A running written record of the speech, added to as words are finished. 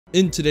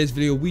In today's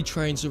video, we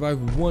try and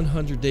survive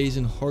 100 days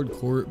in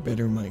hardcore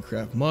better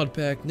Minecraft mod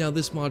pack. Now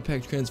this mod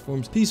pack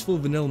transforms peaceful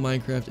vanilla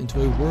Minecraft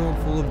into a world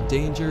full of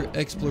danger,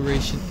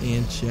 exploration,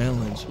 and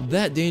challenge.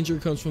 That danger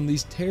comes from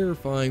these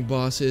terrifying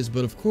bosses,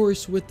 but of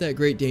course with that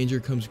great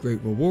danger comes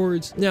great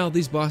rewards. Now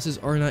these bosses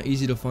are not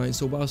easy to find,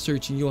 so while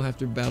searching you'll have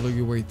to battle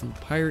your way through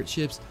pirate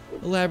ships,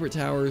 elaborate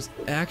towers,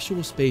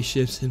 actual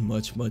spaceships, and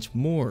much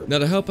more. Now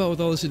to help out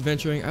with all this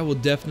adventuring, I will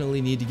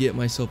definitely need to get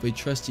myself a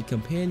trusty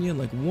companion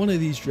like one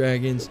of these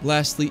dragons.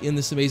 Lastly, in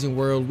this amazing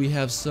world, we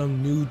have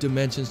some new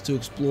dimensions to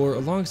explore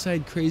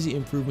alongside crazy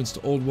improvements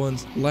to old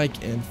ones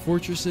like end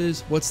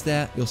fortresses. What's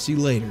that? You'll see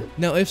later.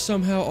 Now if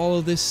somehow all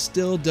of this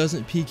still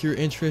doesn't pique your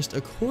interest,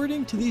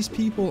 according to these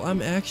people,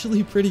 I'm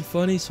actually pretty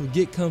funny, so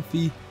get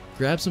comfy,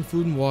 grab some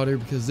food and water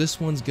because this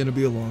one's gonna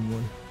be a long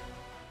one.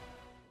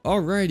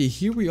 Alrighty,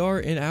 here we are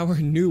in our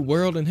new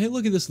world, and hey,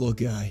 look at this little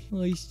guy.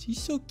 Oh, he's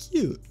so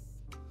cute.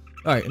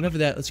 Alright, enough of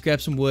that. Let's grab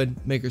some wood,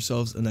 make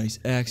ourselves a nice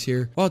axe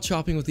here. While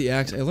chopping with the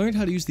axe, I learned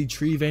how to use the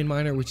tree vein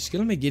miner, which is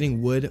going to make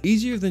getting wood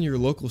easier than your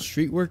local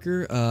street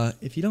worker.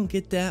 If you don't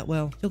get that,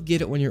 well, you'll get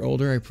it when you're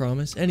older, I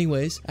promise.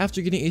 Anyways,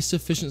 after getting a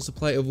sufficient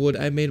supply of wood,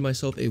 I made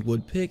myself a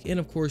wood pick,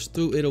 and of course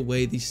threw it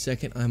away the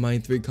second I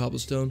mined 3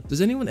 cobblestone. Does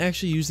anyone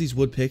actually use these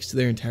wood picks to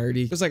their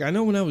entirety? Because like, I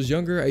know when I was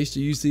younger, I used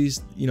to use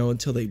these, you know,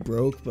 until they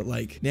broke, but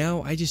like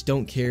now I just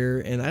don't care,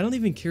 and I don't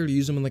even care to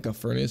use them in like a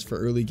furnace for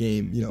early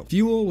game, you know,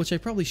 fuel, which I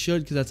probably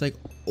should because that's like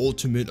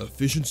ultimate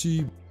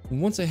efficiency.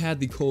 Once I had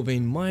the coal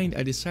vein mined,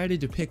 I decided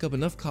to pick up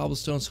enough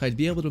cobblestone so I'd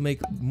be able to make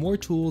more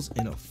tools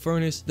in a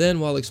furnace. Then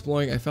while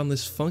exploring, I found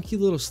this funky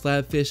little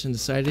slab fish and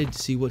decided to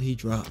see what he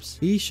drops.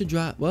 He should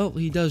drop, well,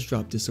 he does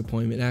drop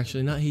disappointment.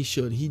 Actually, not he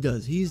should, he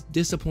does. He's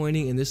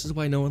disappointing, and this is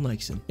why no one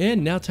likes him.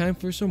 And now time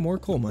for some more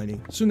coal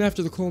mining. Soon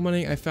after the coal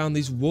mining, I found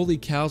these woolly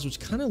cows, which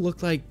kind of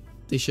look like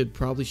they should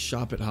probably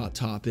shop at Hot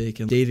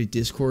Topic and date a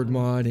Discord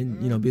mod and,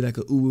 you know, be like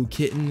a uwu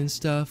kitten and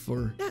stuff,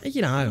 or,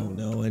 you know, I don't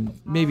know, and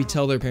maybe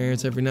tell their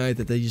parents every night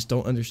that they just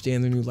don't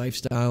understand their new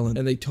lifestyle and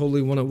they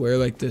totally want to wear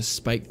like this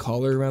spiked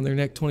collar around their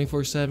neck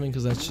 24/7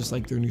 because that's just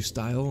like their new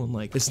style, and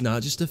like it's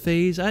not just a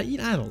phase. I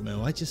don't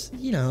know. I just,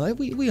 you know,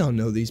 we all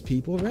know these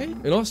people, right?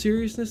 In all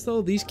seriousness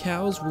though, these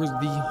cows were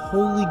the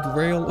holy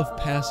grail of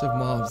passive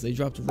mobs. They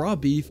dropped raw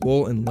beef,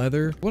 wool, and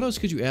leather. What else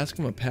could you ask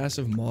from a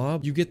passive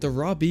mob? You get the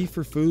raw beef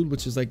for food,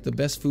 which is like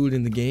the best food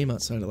in the game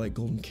outside of like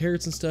golden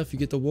carrots and stuff. You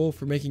get the wool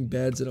for making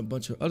beds and a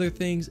bunch of other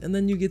things, and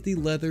then you get the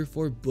leather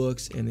for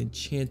books and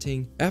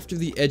enchanting. After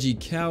the edgy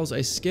cows,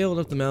 I scaled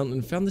up the mountain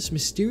and found this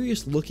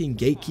mysterious looking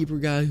gatekeeper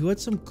guy who had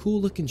some cool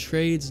looking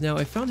trades. Now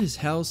I found his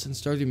house and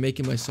started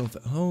making myself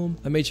at home.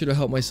 I made sure to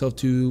help myself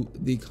to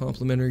the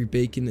complimentary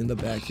bacon in the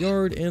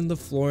backyard and the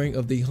flooring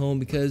of the home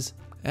because,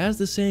 as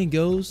the saying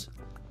goes,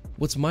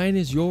 what's mine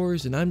is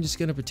yours, and I'm just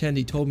gonna pretend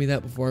he told me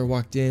that before I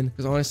walked in,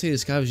 because honestly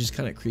this guy was just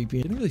kind of creepy.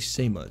 He didn't really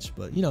say much,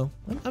 but you know,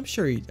 I'm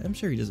sure he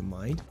doesn't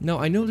mind. Now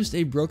I noticed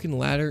a broken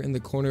ladder in the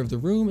corner of the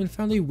room and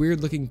found a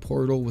weird looking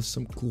portal with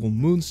some cool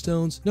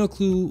moonstones. No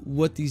clue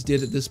what these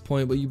did at this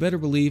point, but you better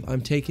believe I'm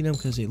taking them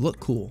because they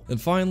look cool.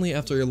 And finally,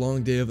 after a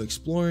long day of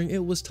exploring,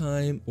 it was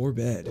time for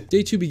bed.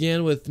 Day 2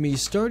 began with me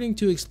starting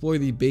to explore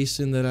the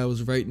basin that I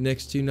was right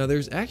next to. Now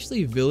there's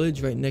actually a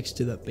village right next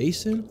to the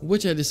basin,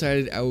 which I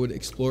decided I would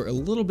explore a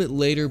little bit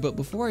later, but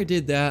before I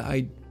did that,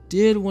 I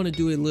did want to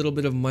do a little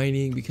bit of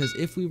mining because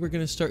if we were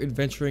going to start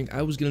adventuring,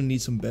 I was going to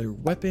need some better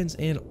weapons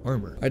and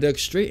armor. I dug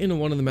straight into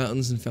one of the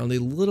mountains and found a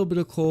little bit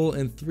of coal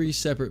and 3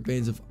 separate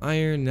veins of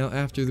iron. Now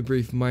after the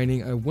brief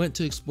mining, I went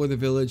to explore the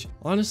village.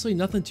 Honestly,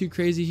 nothing too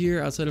crazy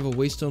here outside of a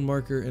waystone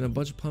marker and a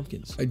bunch of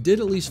pumpkins. I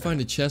did at least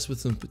find a chest with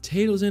some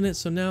potatoes in it,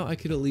 so now I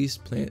could at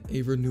least plant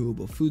a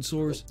renewable food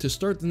source. To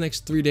start the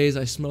next 3 days,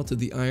 I smelted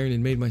the iron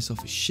and made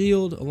myself a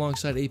shield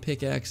alongside a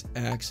pickaxe,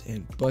 axe,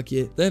 and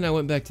bucket. Then I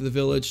went back to the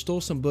village,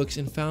 stole some books,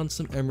 and found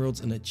some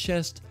emeralds in a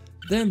chest.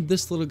 Then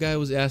this little guy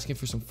was asking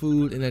for some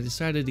food, and I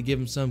decided to give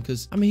him some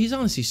because, I mean, he's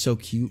honestly so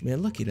cute,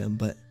 man. Look at him,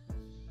 but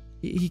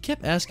he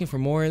kept asking for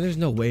more, and there's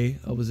no way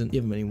I wasn't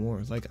give him any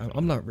more. Like,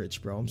 I'm not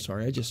rich, bro. I'm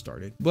sorry. I just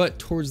started. But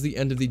towards the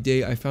end of the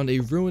day, I found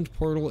a ruined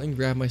portal and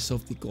grabbed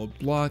myself the gold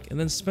block, and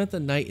then spent the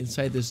night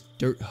inside this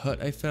dirt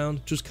hut I found,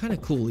 which was kind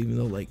of cool, even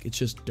though, like, it's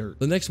just dirt.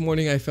 The next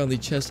morning, I found the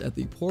chest at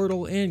the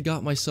portal and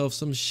got myself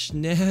some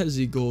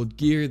snazzy gold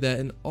gear that,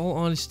 in all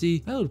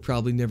honesty, I would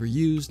probably never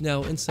use.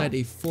 Now, inside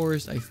a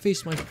forest, I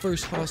faced my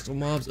first hostile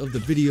mobs of the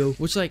video,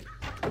 which, like,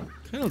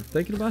 kind of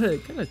thinking about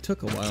it, kind of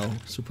took a while,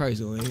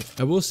 surprisingly.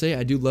 I will say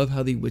I do love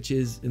how the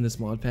witches in this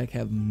mod pack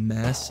have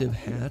massive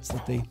hats.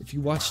 Like if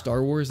you watch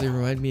Star Wars, they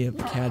remind me of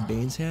Cad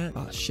Bane's hat.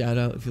 Shout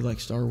out if you like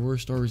Star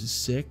Wars. Star Wars is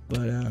sick,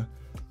 but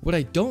What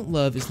I don't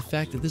love is the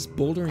fact that this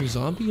bouldering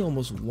zombie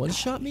almost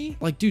one-shot me.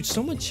 Like, dude,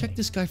 someone check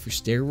this guy for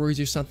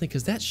steroids or something,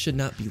 because that should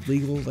not be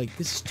legal. Like,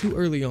 this is too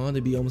early on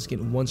to be almost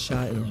getting one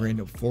shot in a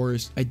random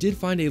forest. I did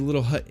find a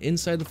little hut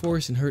inside the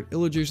forest and heard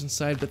illagers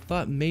inside, but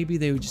thought maybe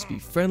they would just be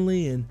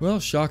friendly, and well,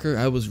 shocker,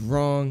 I was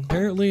wrong.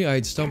 Apparently, I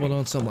had stumbled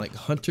on some like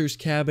hunter's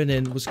cabin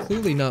and was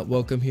clearly not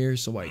welcome here,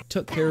 so I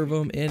took care of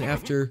them, and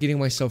after getting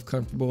myself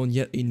comfortable in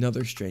yet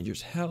another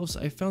stranger's house,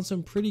 I found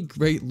some pretty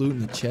great loot in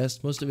the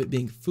chest, most of it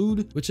being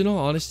food, which in all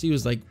honesty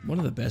was like one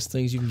of the best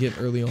things you can get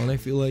early on, I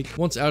feel like.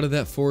 Once out of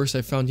that forest,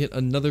 I found yet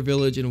another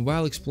village, and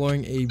while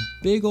exploring, a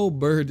big old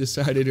bird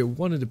decided it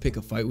wanted to pick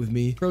a fight with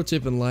me. Pro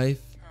tip in life: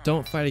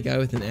 don't fight a guy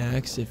with an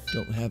axe if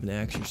you don't have an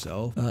axe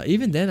yourself.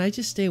 Even then, I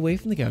just stay away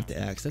from the guy with the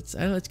axe. I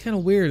don't know, it's kind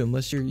of weird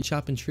unless you're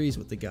chopping trees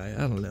with the guy.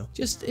 I don't know.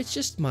 It's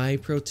just my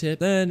pro tip.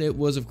 Then it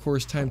was, of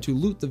course, time to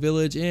loot the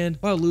village, and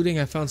while looting,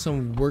 I found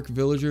some work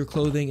villager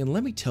clothing, and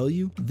let me tell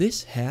you,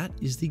 this hat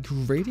is the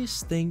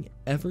greatest thing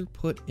ever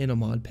put in a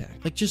mod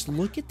pack. Like, just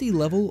look at the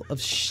level of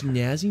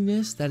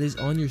snazziness that is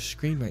on your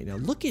screen right now.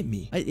 Look at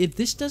me. If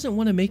this doesn't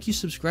want to make you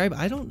subscribe,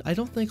 I don't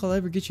think I'll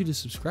ever get you to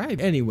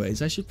subscribe.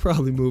 Anyways, I should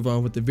probably move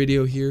on with the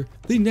video here.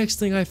 The next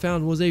thing I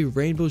found was a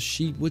rainbow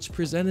sheep, which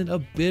presented a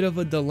bit of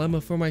a dilemma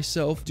for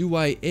myself. Do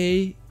I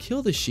A,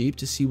 kill the sheep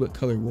to see what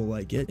color wool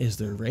I get? Is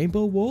there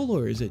rainbow wool,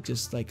 or is it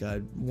just like a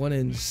 1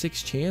 in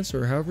 6 chance,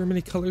 or however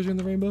many colors are in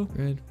the rainbow?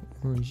 Red,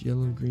 orange,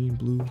 yellow, green,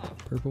 blue,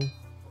 purple.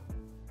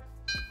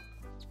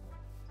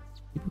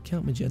 People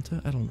count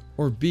magenta? I don't know.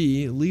 Or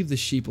B, leave the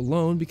sheep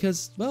alone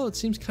because, well, it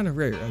seems kind of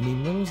rare. I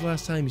mean, when was the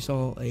last time you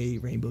saw a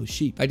rainbow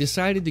sheep? I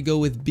decided to go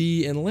with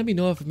B, and let me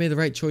know if I made the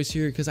right choice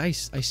here, because I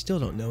still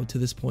don't know to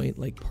this point.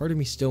 Like, part of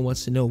me still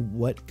wants to know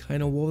what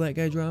kind of wool that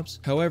guy drops.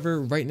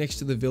 However, right next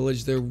to the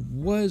village, there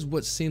was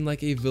what seemed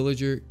like a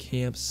villager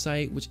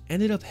campsite, which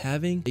ended up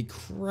having a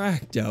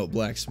cracked out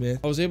blacksmith.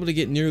 I was able to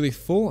get nearly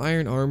full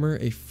iron armor,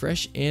 a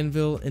fresh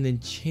anvil, an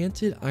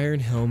enchanted iron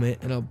helmet,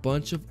 and a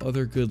bunch of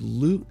other good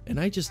loot, and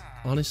I just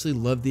honestly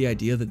love the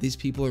idea that these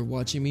people are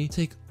watching me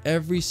take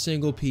every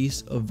single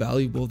piece of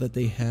valuable that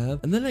they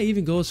have, and then I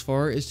even go as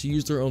far as to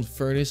use their own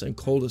furnace and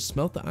coal to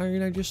smelt the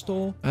iron I just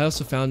stole. I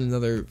also found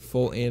another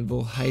full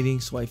anvil hiding,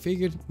 so I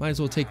figured might as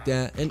well take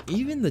that. And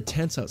even the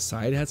tents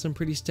outside had some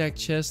pretty stacked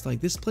chests. Like,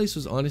 this place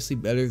was honestly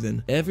better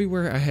than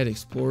everywhere I had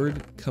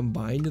explored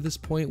combined to this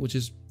point, which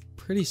is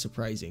pretty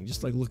surprising,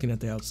 just like looking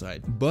at the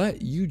outside.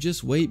 But you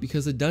just wait,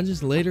 because the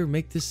dungeons later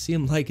make this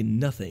seem like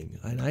nothing,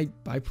 and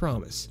I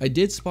promise. I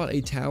did spot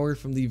a tower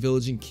from the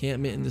village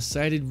encampment and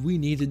decided we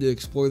needed to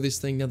explore this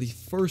thing. Now, the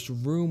first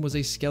room was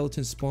a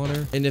skeleton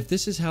spawner, and if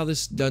this is how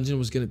this dungeon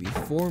was going to be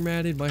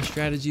formatted, my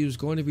strategy was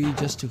going to be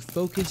just to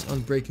focus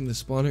on breaking the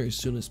spawner as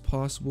soon as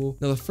possible.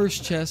 Now, the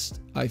first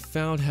chest I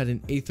found had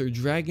an aether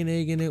dragon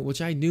egg in it,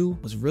 which I knew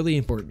was really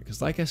important,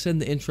 because like I said in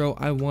the intro,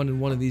 I wanted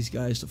one of these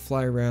guys to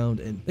fly around,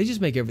 and they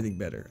just make everything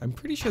better. I'm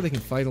pretty sure they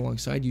can fight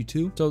alongside you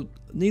too. So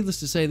needless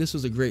to say, this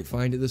was a great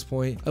find at this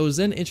point. I was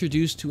then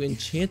introduced to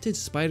enchanted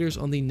spiders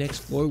on the next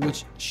floor,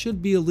 which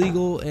should be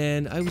illegal,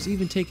 and I was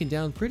even taken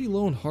down pretty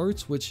low in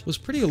hearts, which was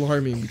pretty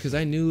alarming because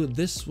I knew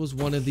this was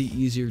one of the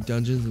easier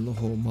dungeons in the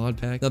whole mod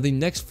pack. Now, the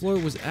next floor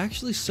was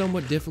actually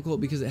somewhat difficult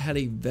because it had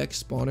a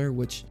Vex spawner,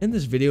 which in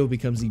this video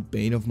becomes the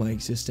bane of my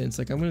existence.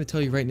 Like, I'm going to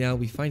tell you right now,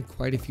 we find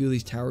quite a few of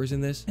these towers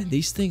in this, and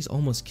these things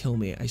almost kill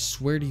me. I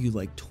swear to you,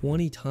 like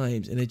 20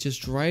 times, and it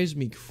just drives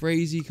me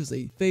crazy because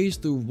they phase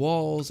through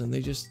walls, and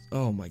they just,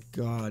 oh my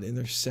god, and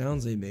their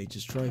sounds they make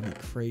just drive me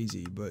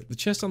crazy. But the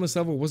chest on this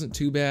level wasn't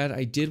too bad.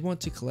 I did want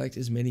to collect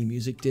as many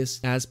music discs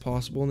as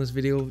possible in this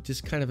video,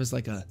 just kind of as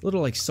like a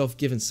little like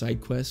self-given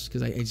side quest,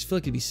 because I just feel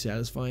like it'd be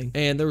satisfying.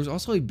 And there was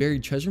also a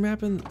buried treasure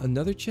map in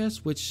another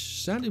chest,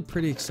 which sounded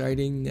pretty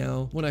exciting.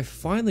 Now, when I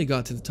finally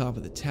got to the top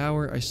of the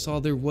tower, I saw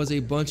there was a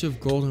bunch of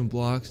golden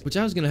blocks, which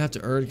I was gonna have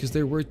to earn because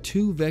there were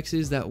 2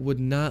 Vexes that would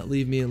not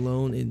leave me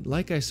alone, and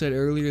like I said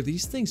earlier,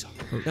 these things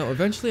hurt. Now,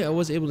 eventually I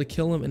was able to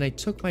kill him, and I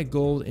took my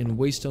gold and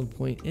waystone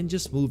point and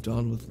just moved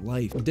on with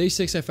life. On day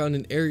 6, I found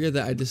an area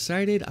that I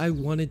decided I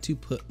wanted to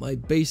put my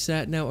base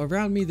at. Now,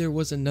 around me there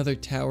was another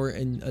tower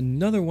and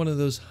another one of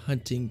those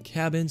hunting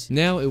cabins.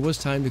 Now it was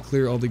time to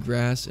clear all the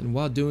grass, and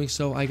while doing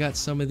so, I got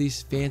some of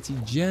these fancy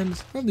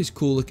gems from these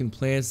cool looking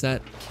plants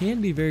that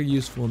can be very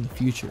useful in the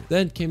future.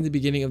 Then came the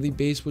beginning of the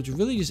base, which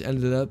really just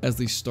ended up as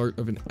the start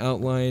of an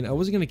outline. I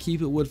wasn't going to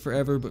keep it wood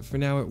forever, but for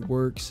now it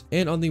works.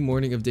 And on the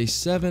morning of day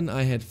 7,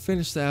 I had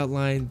finished the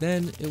outline.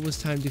 Then it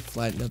was time to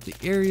flatten up the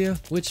area,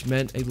 which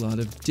meant a lot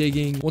of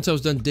digging. Once I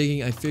was done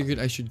digging, I figured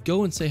I should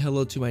go and say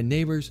hello to my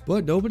neighbors,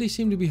 but nobody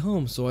seemed to be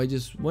home, so I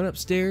just went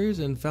upstairs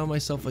and found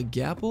myself a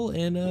gapple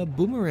and a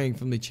boomerang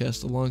from the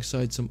chest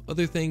alongside some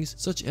other things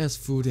such as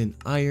food and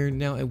iron.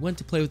 Now, I went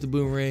to play with the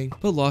boomerang,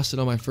 but lost it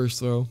on my first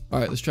throw.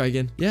 Alright, let's try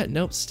again. Yeah,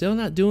 nope, still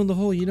not doing the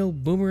whole,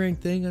 boomerang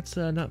thing. That's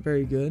not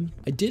very good.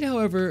 I did,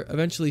 however,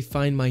 eventually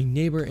find my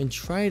neighbor and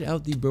tried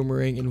out the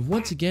boomerang, and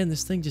once again,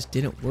 this thing just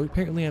didn't work.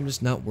 Apparently, I'm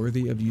just not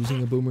worthy of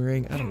using a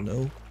boomerang. I don't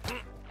know.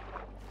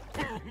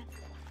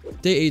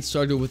 Day 8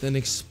 started with an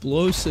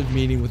explosive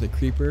meeting with a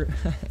creeper.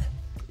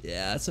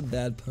 Yeah, that's a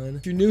bad pun.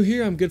 If you're new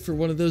here, I'm good for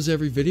one of those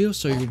every video,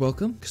 so you're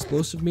welcome.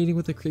 Explosive meeting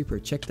with a creeper.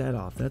 Check that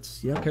off.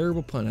 That's, yeah,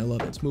 terrible pun. I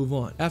love it. Let's move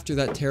on. After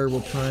that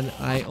terrible pun,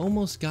 I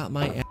almost got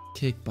my ass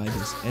kicked by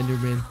this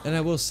Enderman. And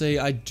I will say,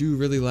 I do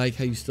really like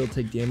how you still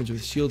take damage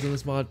with shields in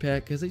this mod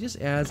pack, because it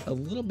just adds a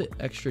little bit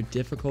extra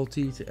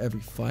difficulty to every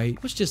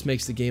fight, which just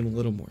makes the game a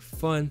little more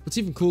fun. What's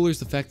even cooler is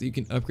the fact that you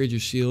can upgrade your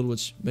shield,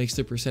 which makes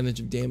the percentage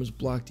of damage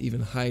blocked even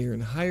higher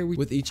and higher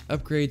with each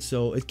upgrade,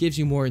 so it gives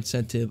you more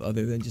incentive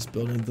other than just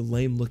building the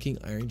lame looking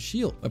iron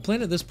shield. My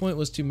plan at this point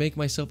was to make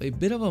myself a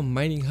bit of a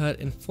mining hut,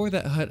 and for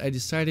that hut I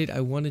decided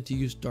I wanted to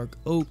use dark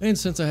oak, and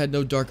since I had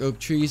no dark oak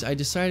trees, I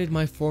decided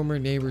my former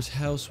neighbor's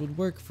house would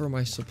work for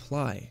my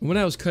supply. And when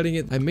I was cutting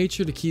it, I made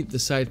sure to keep the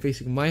side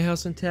facing my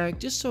house intact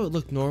just so it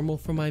looked normal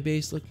for my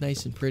base, looked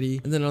nice and pretty,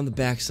 and then on the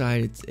back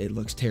side it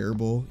looks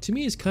terrible. To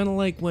me, it's kind of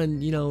like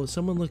when, you know,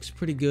 someone looks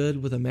pretty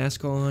good with a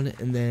mask on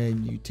and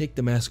then you take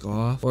the mask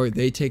off, or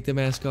they take the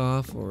mask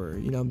off, or,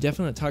 you know, I'm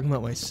definitely not talking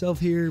about myself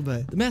here,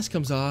 but the mask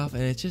comes off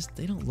and it's just,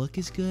 they don't look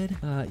as good.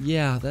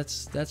 Yeah,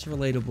 that's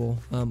relatable,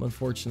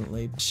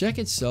 unfortunately. The shack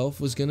itself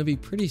was going to be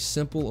pretty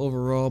simple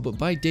overall, but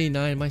by day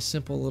 9 my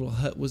simple little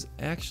hut was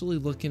actually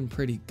looking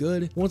pretty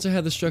good. Once I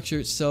had the structure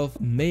itself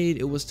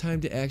made, it was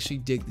time to actually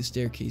dig the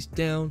staircase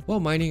down. While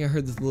mining, I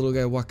heard this little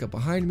guy walk up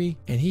behind me,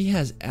 and he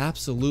has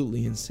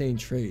absolutely insane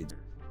trades,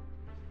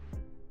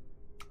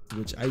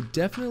 which I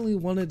definitely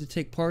wanted to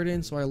take part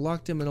in, so I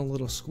locked him in a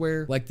little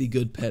square like the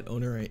good pet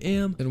owner I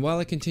am. And while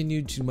I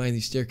continued to mine the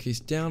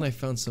staircase down, I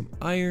found some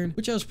iron,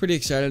 which I was pretty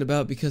excited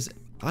about because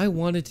I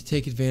wanted to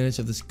take advantage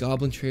of this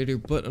goblin trader,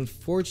 but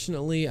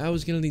unfortunately I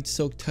was going to need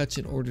silk touch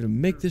in order to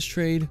make this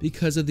trade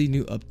because of the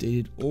new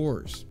updated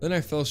ores. Then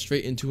I fell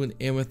straight into an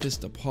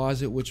amethyst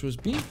deposit, which was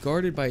being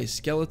guarded by a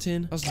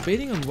skeleton. I was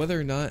debating on whether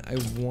or not I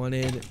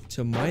wanted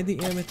to mine the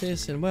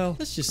amethyst, and well,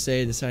 let's just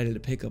say I decided to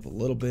pick up a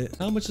little bit.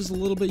 How much is a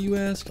little bit, you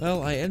ask?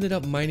 Well, I ended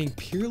up mining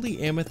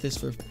purely amethyst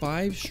for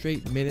 5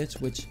 straight minutes,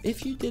 which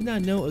if you did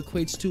not know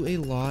equates to a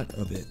lot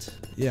of it.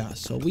 Yeah,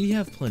 so we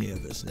have plenty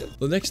of this now.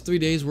 The next 3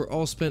 days were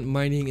all spent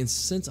mining, and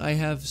since I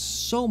have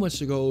so much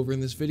to go over in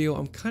this video,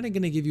 I'm kind of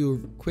going to give you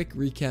a quick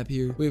recap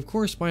here. We of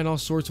course mined all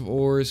sorts of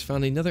ores,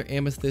 found another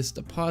amethyst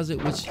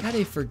deposit which had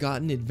a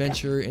forgotten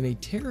adventure and a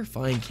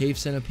terrifying cave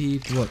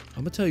centipede. Look,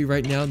 I'm gonna tell you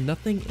right now,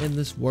 nothing in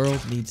this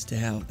world needs to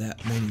have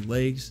that many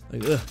legs.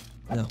 Like, ugh.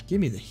 No,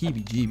 give me the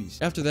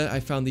heebie-jeebies. After that,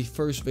 I found the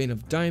first vein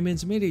of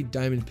diamonds, made a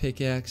diamond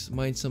pickaxe,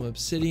 mined some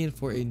obsidian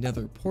for a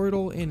nether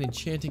portal and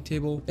enchanting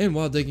table, and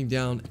while digging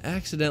down,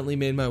 accidentally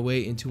made my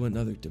way into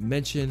another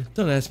dimension.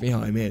 Don't ask me how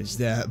I managed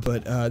that,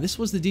 but this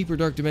was the deeper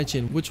dark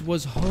dimension, which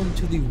was home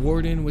to the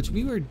warden, which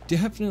we were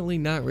definitely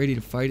not ready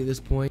to fight at this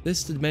point.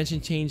 This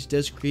dimension change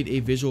does create a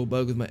visual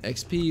bug with my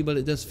XP, but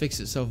it does fix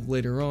itself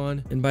later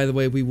on. And by the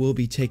way, we will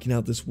be taking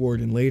out this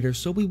warden later,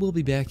 so we will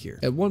be back here.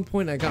 At one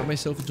point, I got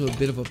myself into a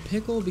bit of a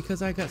pickle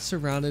because I got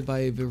surrounded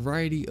by a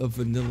variety of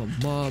vanilla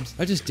mobs.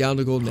 I just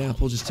downed a golden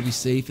apple just to be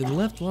safe and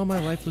left while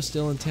my life was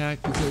still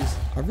intact because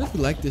I really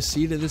liked this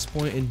seed at this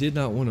point and did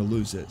not want to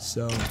lose it.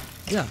 So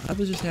yeah, I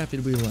was just happy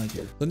to be alive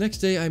here. The next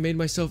day, I made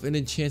myself an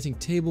enchanting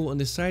table and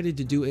decided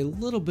to do a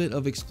little bit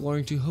of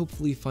exploring to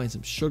hopefully find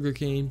some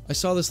sugarcane. I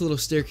saw this little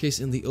staircase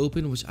in the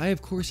open, which I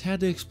of course had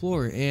to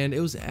explore, and it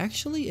was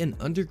actually an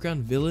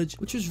underground village,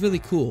 which was really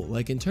cool.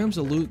 Like, in terms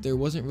of loot, there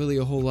wasn't really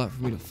a whole lot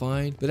for me to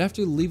find, but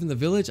after leaving the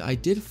village, I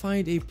did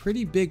find a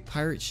pretty big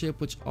pirate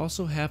ship, which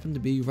also happened to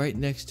be right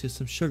next to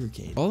some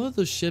sugarcane. All of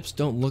those ships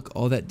don't look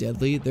all that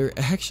deadly. They're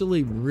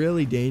actually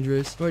really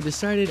dangerous, so I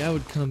decided I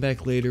would come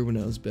back later when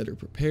I was better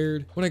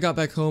prepared. When I got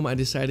back home, I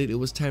decided it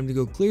was time to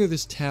go clear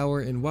this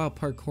tower, and while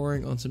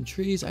parkouring on some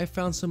trees, I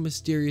found some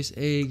mysterious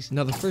eggs.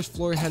 Now, the first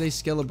floor had a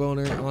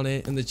skeleton on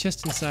it, and the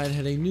chest inside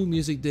had a new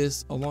music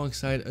disc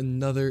alongside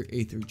another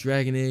Aether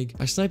Dragon egg.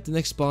 I sniped the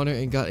next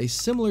spawner and got a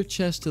similar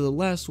chest to the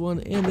last one,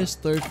 and this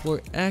third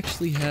floor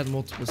actually had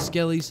multiple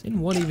skellies, and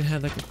one even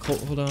had like a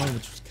cult hold on,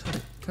 which was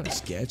kind of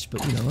sketch,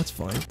 but you know, that's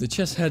fine. The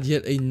chest had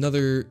yet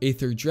another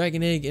Aether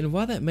Dragon egg, and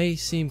while that may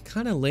seem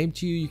kind of lame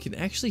to you, you can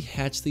actually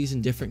hatch these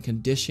in different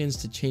conditions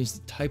to change the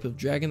type of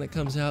dragon that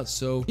comes out,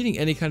 so getting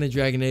any kind of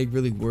dragon egg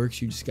really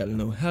works. You just got to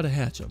know how to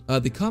hatch them.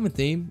 The common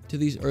theme to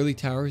these early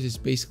towers is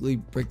basically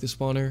break the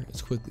spawner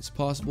as quickly as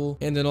possible,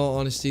 and in all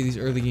honesty, these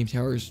early game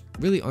towers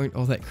really aren't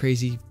all that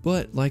crazy,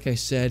 but like I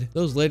said,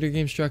 those later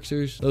game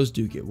structures, those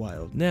do get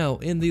wild. Now,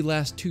 in the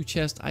last 2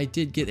 chests, I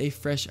did get a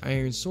fresh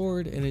iron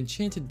sword, an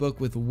enchanted book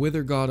with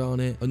Wither God on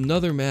it,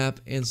 another map,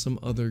 and some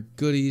other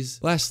goodies.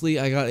 Lastly,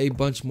 I got a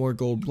bunch more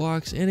gold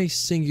blocks and a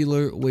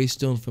singular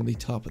waystone from the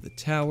top of the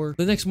tower.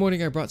 The next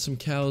morning, I brought some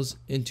cows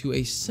into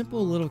a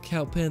simple little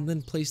cow pen,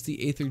 then placed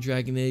the Aether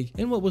Dragon egg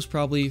in what was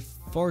probably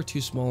far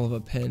too small of a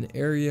pen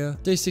area.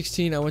 Day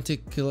 16, I went to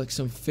collect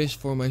some fish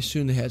for my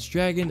soon to hatch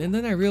dragon, and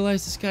then I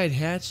realized this guy had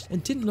hatched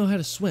and didn't know how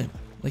to swim.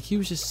 Like he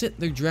was just sitting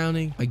there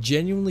drowning. I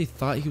genuinely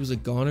thought he was a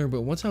goner,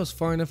 but once I was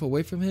far enough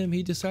away from him,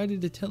 he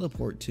decided to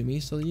teleport to me.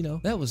 So, you know,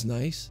 that was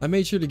nice. I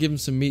made sure to give him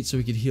some meat so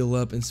he could heal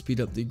up and speed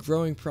up the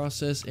growing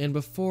process. And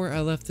before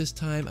I left this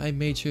time, I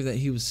made sure that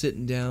he was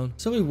sitting down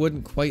so he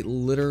wouldn't quite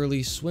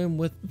literally swim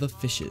with the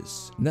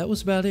fishes. And that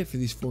was about it for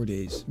these 4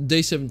 days.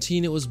 Day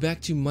 17, it was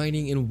back to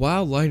mining, and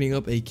while lining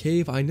up a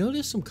cave, I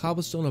noticed some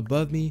cobblestone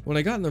above me. When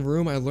I got in the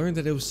room, I learned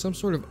that it was some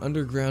sort of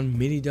underground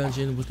mini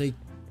dungeon with a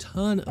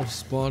ton of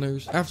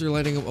spawners. After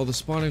lighting up all the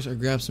spawners, I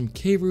grabbed some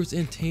cave roots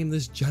and tamed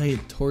this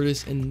giant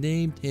tortoise and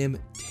named him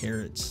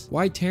Terrence.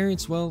 Why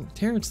Terrence? Well,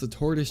 Terrence the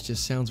tortoise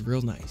just sounds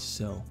real nice.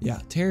 So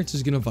yeah, Terrence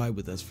is gonna vibe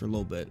with us for a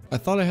little bit. I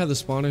thought I had the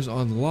spawners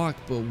on lock,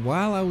 but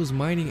while I was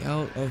mining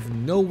out of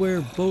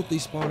nowhere, both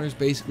these spawners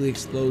basically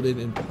exploded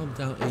and pumped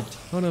out a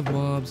ton of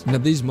mobs. Now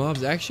these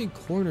mobs actually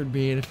cornered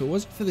me, and if it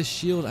wasn't for the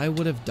shield, I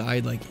would have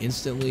died like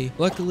instantly.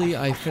 Luckily,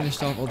 I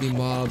finished off all the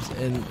mobs,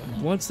 and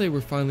once they were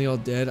finally all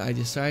dead, I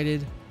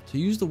decided to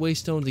use the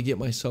waystone to get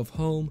myself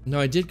home. Now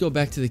I did go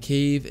back to the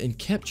cave and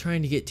kept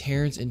trying to get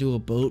Terrence into a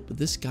boat, but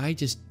this guy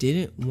just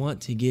didn't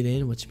want to get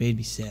in, which made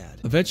me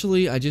sad.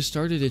 Eventually I just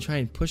started to try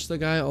and push the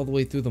guy all the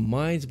way through the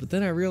mines, but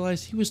then I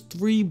realized he was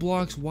 3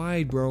 blocks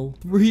wide, bro.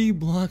 3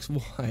 blocks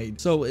wide.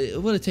 So it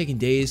would have taken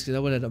days because I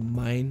would have had to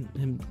mine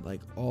him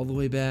like all the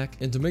way back.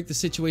 And to make the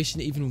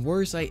situation even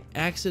worse, I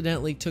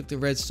accidentally took the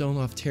redstone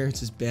off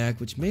Terrence's back,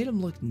 which made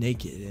him look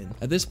naked. And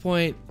at this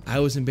point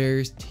I was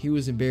embarrassed, he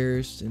was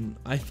embarrassed, and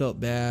I felt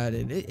bad.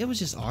 And it was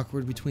just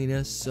awkward between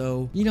us.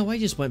 So, you know, I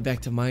just went back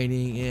to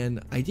mining, and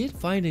I did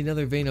find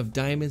another vein of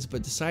diamonds,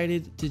 but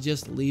decided to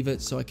just leave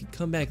it so I could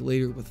come back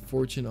later with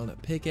fortune on a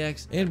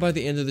pickaxe. And by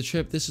the end of the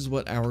trip, this is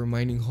what our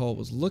mining haul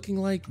was looking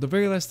like. The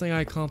very last thing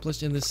I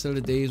accomplished in this set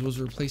of days was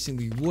replacing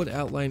the wood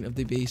outline of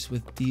the base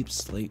with deep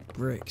slate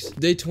bricks.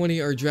 Day 20,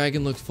 our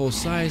dragon looked full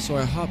size, so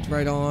I hopped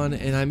right on,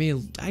 and I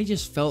mean, I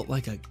just felt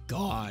like a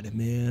god,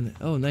 man.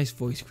 Oh, nice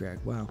voice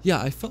crack. Wow.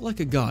 Yeah, I felt like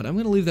a god. I'm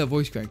gonna leave that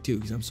voice crack too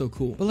because I'm so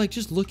cool. But like,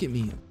 just look at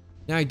me.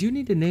 Now I do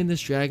need to name this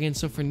dragon,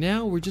 so for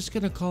now we're just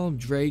gonna call him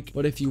Drake,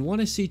 but if you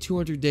want to see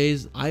 200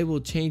 days, I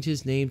will change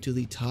his name to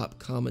the top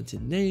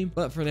commented name,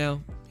 but for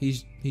now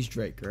he's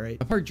Drake. All right,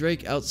 I parked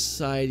Drake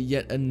outside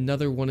yet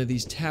another one of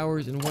these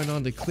towers and went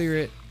on to clear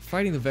it.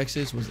 Fighting the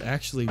Vexes was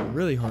actually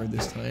really hard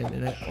this time,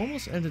 and I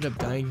almost ended up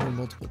dying here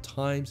multiple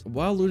times.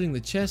 While looting the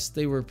chests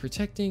they were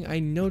protecting, I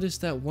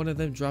noticed that one of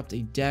them dropped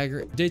a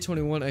dagger. Day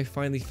 21, I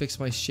finally fixed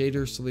my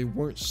shaders so they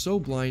weren't so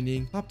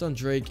blinding, hopped on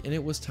Drake, and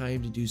it was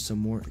time to do some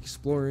more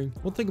exploring.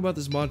 One thing about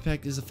this mod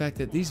pack is the fact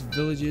that these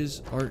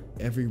villages are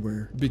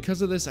everywhere.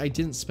 Because of this, I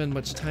didn't spend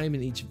much time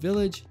in each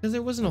village, because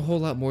there wasn't a whole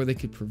lot more they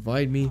could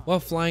provide me. While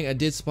flying, I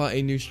did spot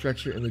a new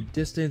structure in the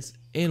distance,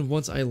 and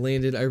once I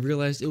landed, I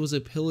realized it was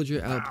a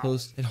pillager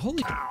outpost, and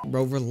holy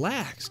bro,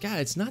 relax. God,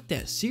 it's not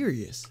that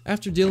serious.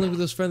 After dealing with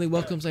those friendly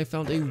welcomes, I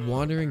found a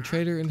wandering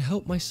trader and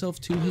helped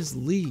myself to his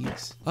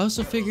leads. I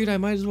also figured I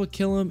might as well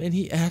kill him, and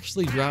he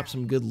actually dropped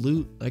some good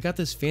loot. I got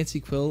this fancy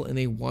quill and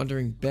a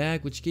wandering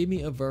bag, which gave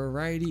me a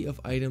variety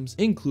of items,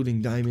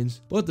 including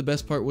diamonds. But the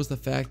best part was the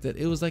fact that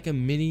it was like a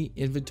mini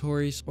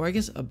inventory, or I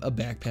guess a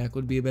backpack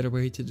would be a better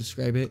way to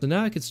describe it. So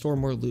now I could store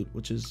more loot,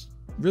 which is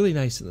really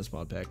nice in this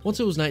mod pack. Once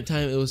it was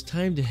nighttime, it was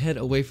time to head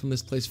away from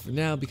this place for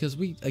now because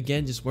we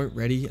again just weren't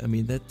ready. I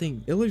mean, that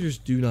thing, villagers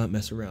do not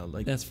mess around,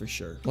 like that's for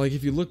sure. Like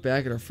if you look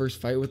back at our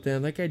first fight with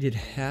them, that guy did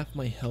half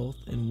my health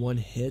in one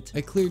hit. I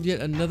cleared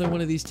yet another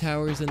one of these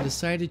towers and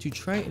decided to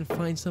try and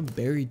find some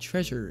buried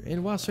treasure,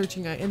 and while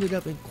searching I ended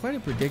up in quite a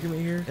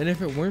predicament here, and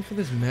if it weren't for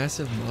this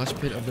massive mosh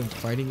pit of them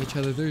fighting each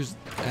other, there's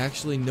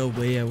actually no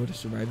way I would have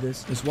survived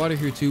this. This water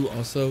here too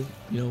also,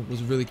 you know,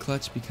 was really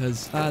clutch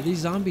because these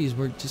zombies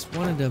were just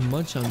wanting to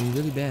munch on me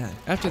really bad.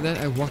 After that,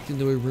 I walked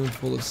into a room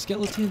full of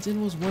skeletons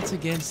and was once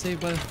again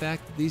saved by the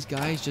fact that these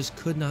guys just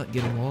could not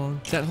get along.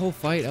 That whole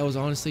fight, I was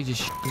honestly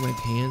just shitting my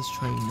pants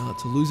trying not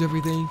to lose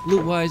everything.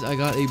 Loot wise, I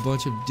got a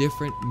bunch of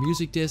different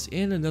music discs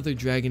and another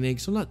dragon egg,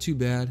 so not too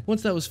bad.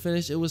 Once that was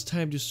finished, it was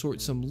time to sort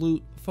some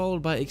loot,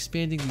 followed by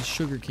expanding the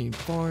sugarcane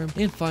farm,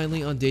 and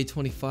finally on day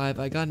 25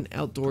 I got an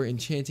outdoor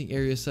enchanting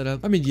area set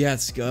up. I mean, yeah,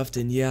 it's scuffed,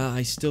 and yeah,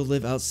 I still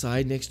live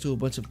outside next to a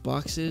bunch of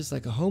boxes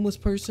like a homeless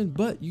person,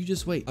 but you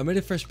just wait. I made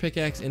a fresh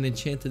pickaxe and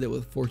enchanted it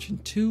with fortune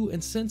 2,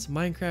 and since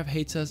Minecraft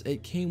hates us,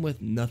 it came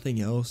with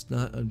nothing else,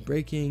 not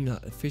unbreaking,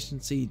 not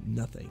efficiency,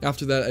 nothing.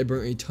 After that, I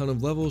burnt a ton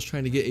of levels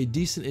trying to get a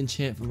decent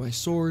enchant for my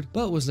sword,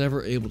 but was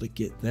never able to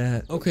get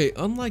that. Okay,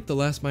 unlike the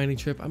last mining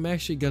trip, I'm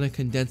actually gonna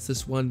condense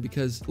this one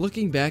because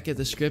looking back at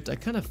the script, I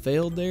kind of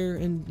failed there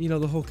and, you know,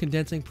 the whole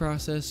condensing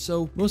process.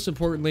 So most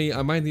importantly,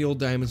 I mined the old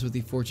diamonds with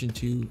the fortune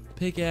 2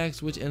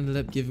 pickaxe, which ended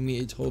up giving me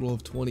a total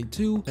of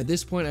 22. At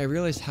this point, I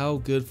realized how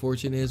good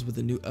fortune is with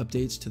the new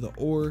updates to the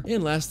ore,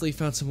 and lastly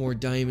found some more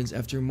diamonds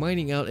after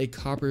mining out a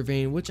copper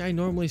vein, which I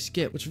normally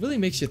skip, which really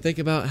makes you think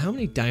about how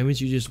many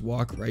diamonds you just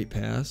walk right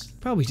past.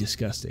 Probably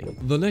disgusting.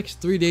 The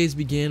next 3 days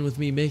began with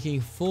me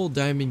making full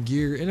diamond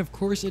gear and of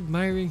course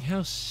admiring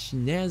how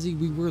snazzy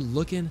we were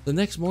looking. The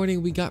next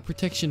morning we got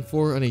protection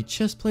 4 on a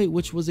chest plate, which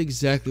which was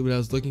exactly what I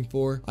was looking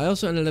for. I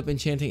also ended up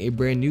enchanting a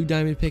brand new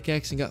diamond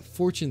pickaxe and got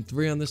fortune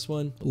 3 on this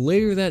one.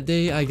 Later that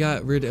day, I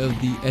got rid of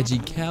the edgy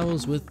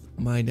cows with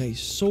my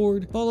nice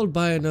sword, followed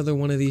by another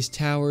one of these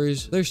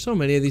towers. There's so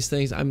many of these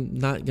things, I'm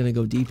not gonna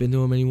go deep into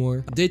them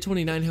anymore. Day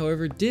 29,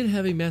 however, did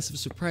have a massive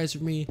surprise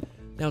for me.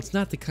 Now, it's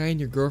not the kind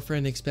your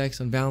girlfriend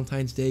expects on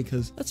Valentine's Day,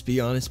 because let's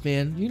be honest,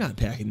 man, you're not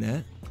packing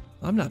that.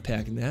 I'm not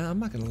packing that, I'm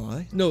not gonna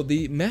lie. No,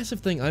 the massive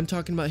thing I'm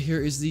talking about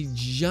here is the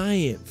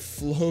giant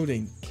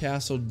floating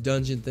castle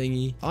dungeon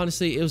thingy.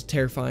 Honestly, it was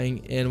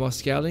terrifying, and while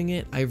scouting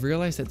it, I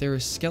realized that there were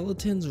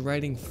skeletons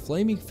riding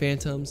flaming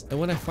phantoms, and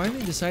when I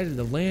finally decided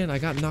to land, I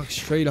got knocked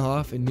straight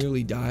off and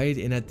nearly died,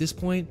 and at this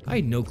point, I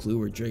had no clue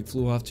where Drake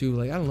flew off to.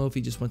 Like, I don't know if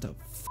he just went to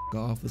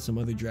off with some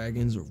other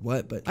dragons or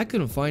what, but I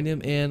couldn't find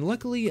him, and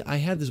luckily I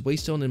had this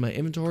waystone in my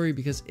inventory,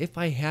 because if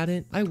I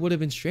hadn't, I would have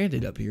been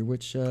stranded up here,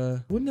 which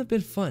wouldn't have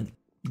been fun.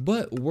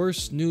 But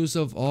worst news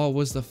of all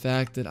was the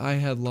fact that I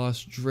had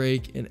lost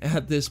Drake, and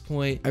at this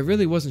point I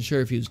really wasn't sure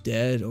if he was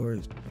dead or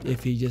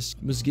if he just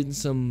was getting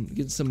some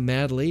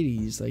mad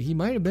ladies. Like, he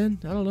might have been,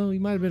 I don't know, he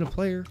might have been a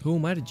player. Who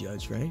am I to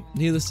judge, right?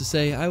 Needless to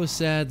say, I was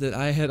sad that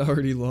I had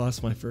already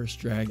lost my first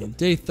dragon.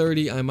 Day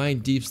 30, I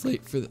mined deep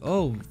slate for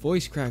the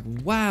voice crack.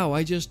 Wow,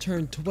 I just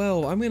turned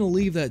 12. I'm gonna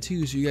leave that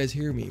too so you guys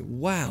hear me.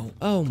 Wow.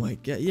 Oh my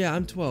god. Yeah,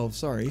 I'm 12,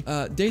 sorry.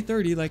 Day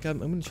 30, like I'm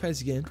gonna try this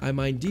again. I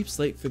mined deep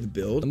slate for the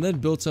build and then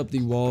built up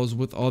the walls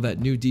with all that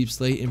new deep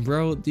slate, and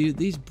bro, dude,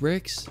 these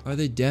bricks are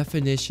the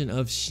definition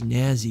of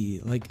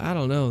snazzy. Like, I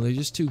don't know, they're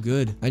just too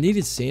good. I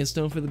needed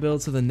sandstone for the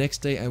build, so the next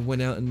day I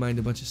went out and mined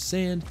a bunch of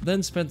sand,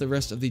 then spent the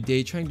rest of the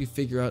day trying to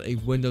figure out a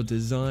window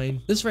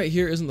design. This right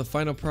here isn't the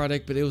final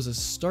product, but it was a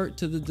start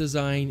to the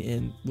design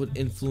and would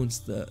influence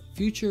the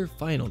future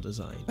final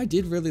design. I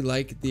did really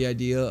like the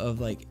idea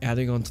of like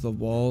adding onto the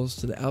walls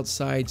to the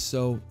outside,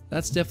 so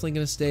that's definitely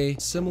gonna stay.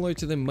 Similar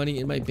to the money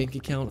in my bank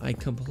account, I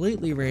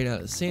completely ran out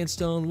of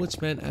sandstone,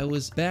 which meant I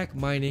was back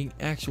mining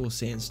actual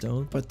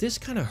sandstone. But this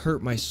kind of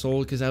hurt my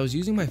soul because I was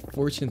using my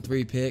fortune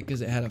 3 pick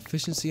because it had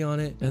efficiency on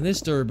it, and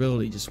this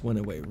durability just went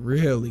away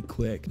really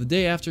quick. The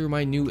day after,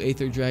 my new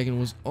Aether Dragon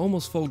was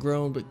almost full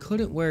grown but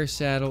couldn't wear a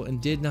saddle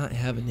and did not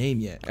have a name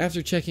yet.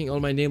 After checking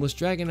on my nameless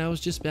dragon, I was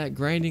just back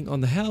grinding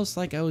on the house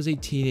like I was a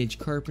teenage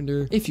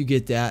carpenter. If you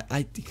get that,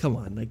 come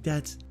on, like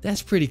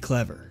that's pretty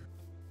clever.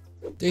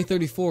 Day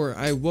 34,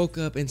 I woke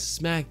up and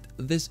smacked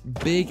this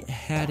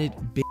big-hatted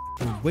bitch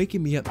for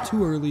waking me up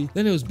too early.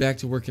 Then it was back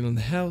to working on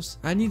the house.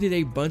 I needed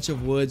a bunch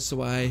of wood,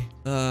 so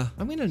I'm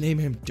gonna name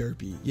him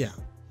Derpy. Yeah,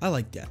 I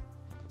like that.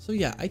 So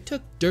yeah, I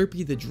took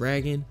Derpy the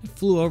dragon and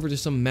flew over to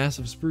some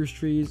massive spruce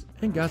trees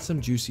and got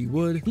some juicy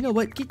wood. You know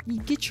what?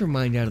 Get your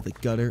mind out of the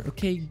gutter,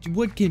 okay?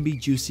 Wood can be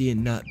juicy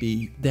and not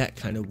be that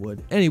kind of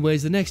wood.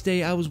 Anyways, the next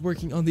day I was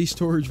working on the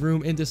storage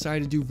room and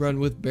decided to run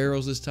with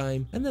barrels this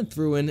time, and then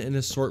threw in an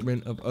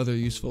assortment of other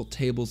useful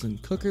tables and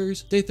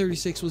cookers. Day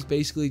 36 was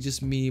basically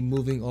just me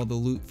moving all the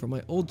loot from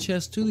my old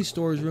chest to the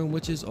storage room,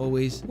 which is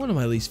always one of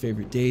my least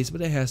favorite days,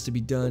 but it has to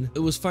be done. It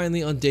was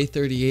finally on day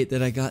 38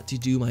 that I got to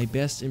do my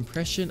best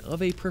impression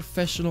of a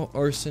professional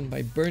arson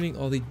by burning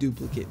all the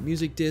duplicate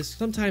music discs.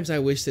 Sometimes I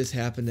wish this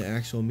happened to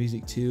actual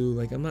music too.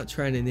 Like, I'm not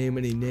trying to name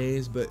any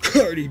names, but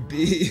Cardi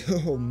B,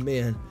 oh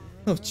man.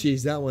 Oh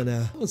geez, that one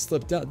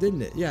slipped out,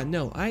 didn't it? Yeah,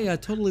 no, I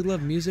totally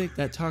love music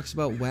that talks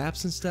about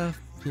WAPs and stuff.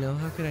 You know,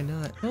 how could I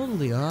not?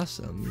 Totally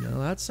awesome. You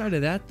know, outside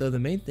of that though, the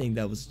main thing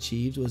that was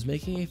achieved was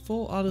making a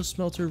full auto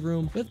smelter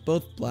room with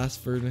both blast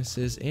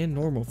furnaces and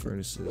normal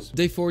furnaces.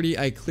 Day 40,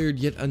 I cleared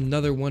yet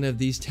another one of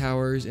these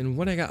towers, and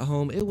when I got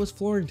home, it was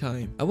flooring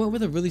time. I went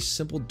with a really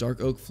simple dark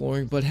oak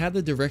flooring, but had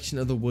the direction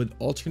of the wood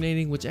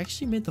alternating, which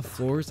actually made the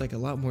floors like a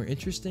lot more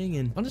interesting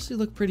and honestly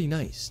looked pretty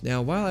nice.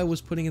 Now, while I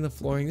was putting in the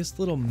flooring, this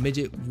little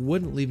midget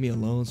wouldn't leave me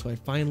alone, so I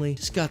finally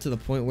just got to the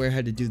point where I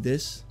had to do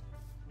this.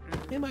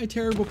 Am I a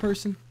terrible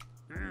person?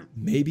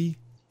 Maybe.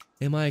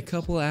 Am I a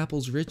couple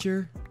apples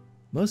richer?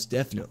 Most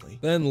definitely.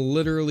 Then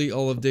literally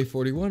all of day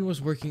 41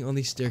 was working on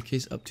the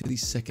staircase up to the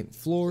second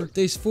floor.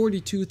 Days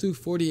 42 through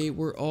 48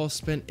 were all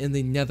spent in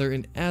the nether,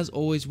 and as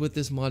always with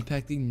this mod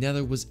pack, the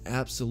nether was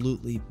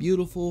absolutely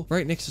beautiful.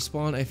 Right next to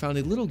spawn, I found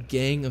a little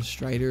gang of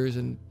striders,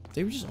 and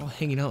they were just all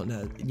hanging out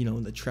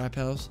in the trap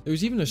house. There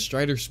was even a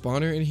strider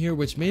spawner in here,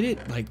 which made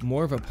it like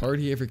more of a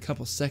party every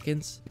couple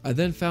seconds. I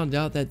then found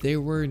out that they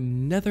were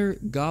nether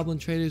goblin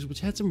traders, which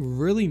had some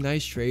really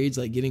nice trades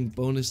like getting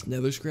bonus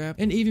nether scrap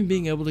and even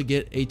being able to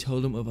get a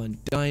totem of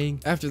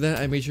undying. After that,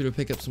 I made sure to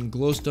pick up some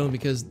glowstone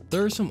because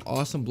there are some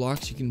awesome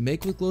blocks you can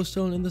make with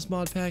glowstone in this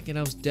mod pack, and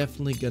I was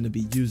definitely going to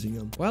be using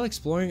them. While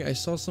exploring, I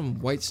saw some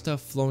white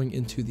stuff flowing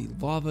into the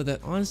lava that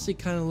honestly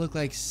kind of looked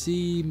like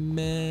cement.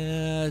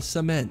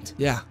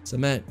 Yeah,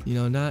 cement, you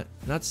know, not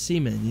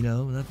seamen, you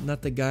know,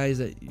 not the guys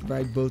that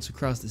ride boats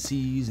across the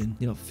seas and,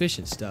 you know, fish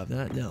and stuff.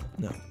 No,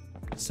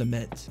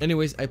 cement.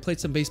 Anyways, I played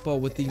some baseball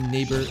with the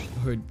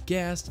neighborhood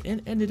ghast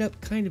and ended up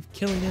kind of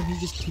killing him.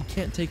 He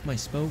can't take my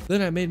smoke.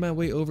 Then I made my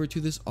way over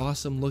to this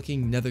awesome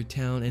looking nether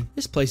town, and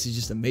this place is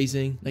just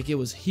amazing. Like, it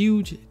was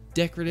huge,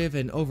 decorative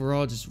and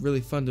overall just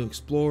really fun to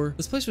explore.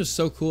 This place was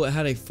so cool. It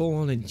had a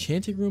full-on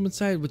enchanting room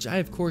inside, which I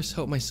of course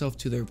helped myself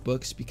to their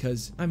books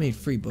because I made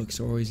free books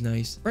are always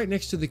nice. Right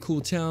next to the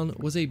cool town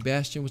was a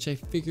bastion, which I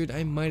figured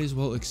I might as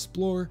well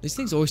explore. These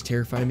things always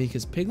terrify me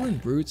because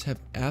piglin brutes have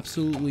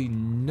absolutely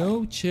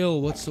no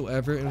chill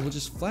whatsoever and will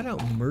just flat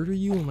out murder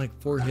you in like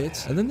 4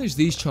 hits. And then there's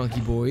these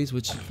chunky boys,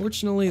 which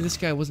fortunately this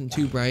guy wasn't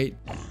too bright.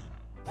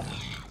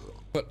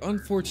 But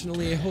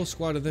unfortunately, a whole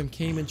squad of them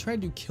came and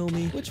tried to kill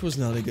me, which was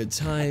not a good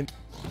time.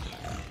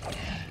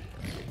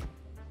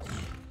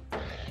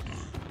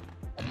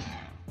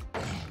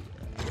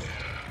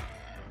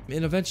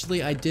 And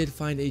eventually I did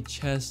find a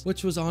chest,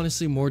 which was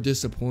honestly more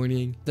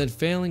disappointing than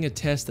failing a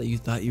test that you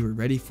thought you were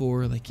ready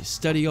for. Like, you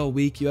study all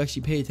week, you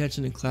actually pay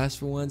attention in class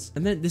for once.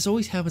 And then this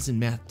always happens in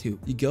math too.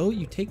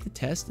 You take the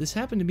test. This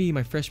happened to me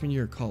my freshman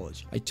year of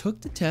college. I took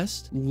the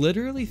test,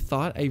 literally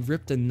thought I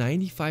ripped a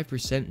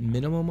 95%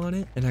 minimum on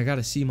it, and I got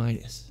a C-.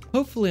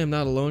 Hopefully I'm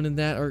not alone in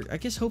that, or I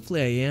guess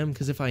hopefully I am,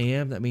 because if I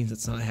am, that means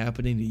it's not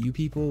happening to you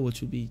people,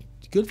 which would be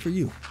good for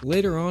you.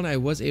 Later on, I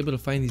was able to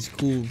find these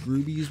cool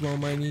rubies while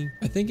mining.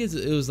 I think it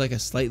was like a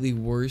slightly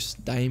worse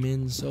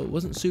diamond, so it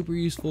wasn't super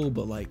useful,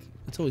 but like,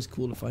 it's always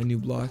cool to find new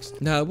blocks.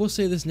 Now, I will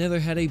say this nether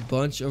had a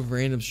bunch of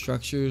random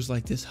structures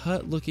like this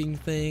hut looking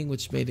thing,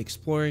 which made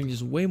exploring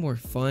just way more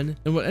fun.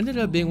 And what ended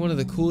up being one of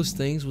the coolest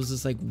things was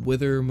this like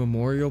wither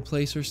memorial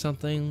place or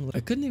something. I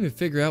couldn't even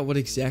figure out what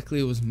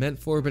exactly it was meant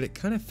for, but it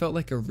kind of felt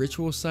like a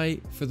ritual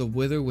site for the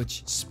wither,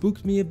 which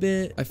spooked me a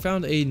bit. I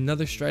found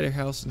another Strider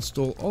house and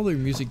stole all their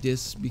music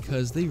discs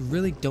because they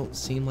really don't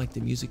seem like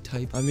the music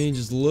type. I mean,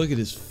 just look at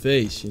his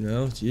face, you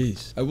know?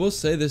 Jeez. I will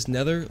say this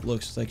nether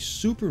looks like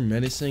super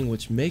menacing,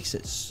 which makes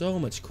it so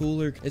much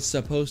cooler. It's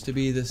supposed to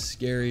be this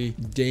scary,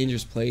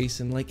 dangerous place,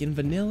 and like in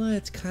vanilla,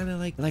 it's kind of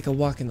like a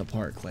walk in the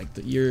park. Like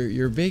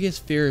your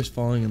biggest fear is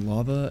falling in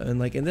lava, and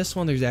like in this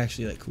one, there's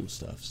actually like cool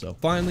stuff. So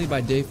finally,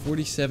 by day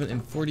 47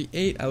 and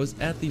 48, I was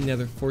at the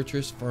nether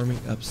fortress farming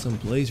up some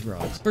blaze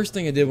rods. First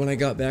thing I did when I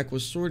got back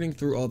was sorting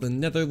through all the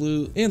nether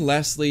loot, and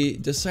lastly,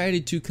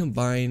 decided to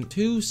combine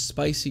 2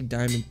 spicy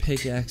diamond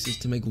pickaxes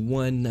to make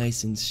one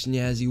nice and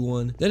snazzy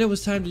one. Then it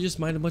was time to just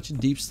mine a bunch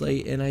of deep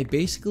slate, and I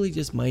basically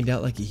just mined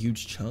out like a huge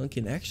chunk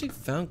and actually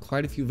found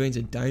quite a few veins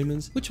of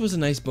diamonds, which was a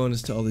nice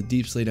bonus to all the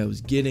deep slate I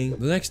was getting.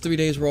 The next 3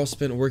 days were all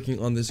spent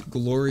working on this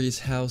glorious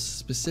house,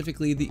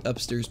 specifically the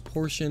upstairs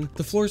portion.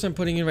 The floors I'm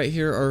putting in right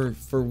here are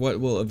for what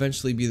will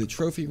eventually be the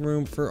trophy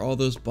room for all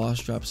those boss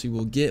drops you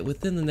will get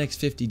within the next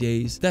 50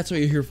 days. That's what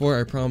you're here for.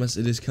 I promise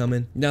it is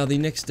coming. Now, the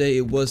next day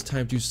it was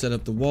time to set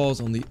up the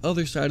walls on the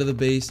other side of the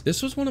base.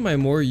 This was one of my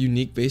more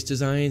unique base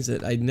designs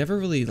that I'd never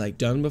really like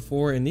done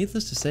before, and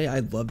needless to say, I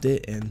loved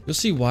it, and you'll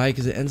see why,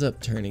 because it ends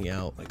up turning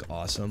out like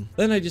awesome.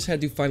 Then I just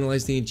had to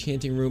finalize the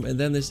enchanting room, and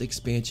then this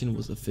expansion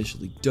was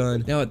officially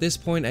done. Now at this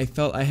point, I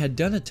felt I had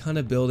done a ton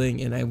of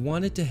building, and I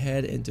wanted to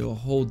head into a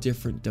whole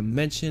different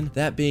dimension,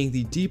 that being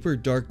the deeper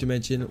dark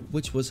dimension,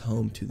 which was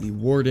home to the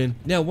warden.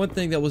 Now, one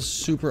thing that was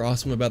super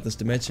awesome about this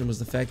dimension was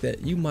the fact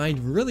that you mined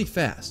really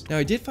fast. Now,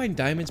 I did find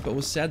diamonds, but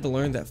was sad to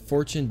learn that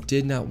fortune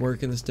did not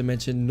work in this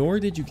dimension, nor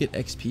did you get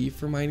XP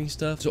for mining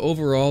stuff. So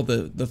overall,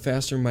 the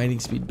faster mining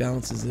speed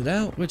balances it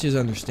out, which is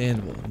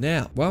understandable.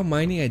 Now, while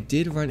mining, I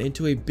did run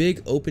into a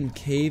big open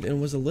cave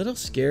and was a little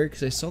scared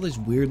because I saw these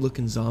weird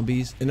looking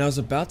zombies, and I was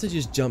about to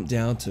just jump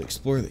down to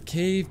explore the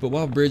cave, but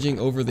while bridging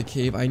over the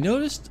cave, I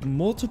noticed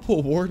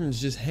multiple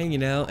wardens just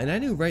hanging out, and I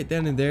knew right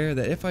then and there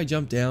that if I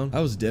jumped down, I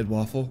was dead,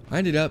 Waffle. I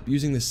ended up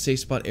using the safe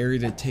spot area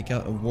to take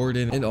out a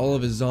warden and all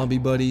of his zombie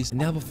buddies. And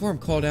now, before I'm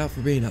called out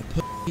for being a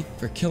pussy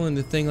for killing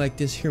the thing like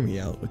this, hear me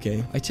out,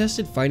 okay? I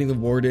tested fighting the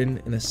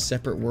warden in a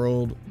separate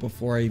world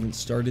before I even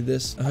started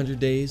this 100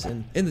 days,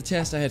 and in the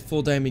test I had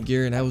full diamond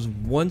gear, and I was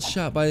one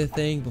shot by the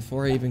thing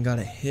before I even got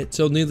a hit.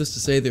 So needless to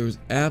say, there was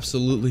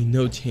absolutely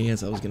no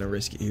chance I was gonna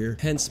risk it here.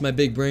 Hence, my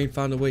big brain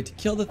found a way to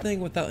kill the thing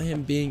without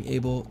him being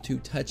able to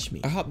touch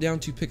me. I hopped down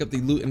to pick up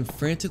the loot and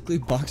frantically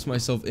boxed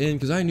myself in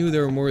because I knew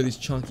there were more of these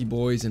chunky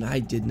boys and I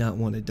did not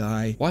want to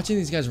die. Watching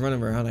these guys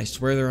running around, I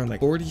swear they're on like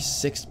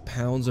 46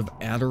 pounds of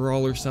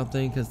Adderall or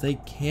something because they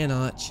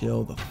cannot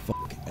chill the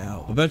fuck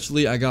out.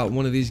 Eventually, I got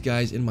one of these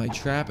guys in my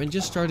trap and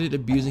just started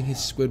abusing his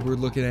Squidward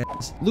looking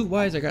ass. Loot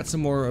wise, I got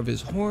some more of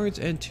his horns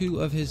and 2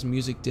 of his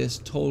music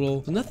discs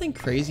total. So nothing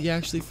crazy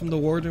actually from the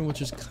warden, which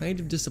was kind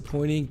of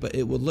disappointing, but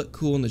it would look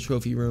cool in the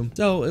trophy room,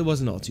 so it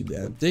wasn't all too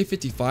bad. Day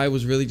 55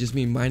 was really just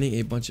me mining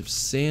a bunch of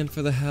sand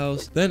for the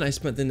house. Then I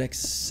spent the next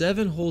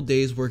 7 whole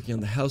days working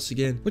on the house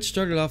again, which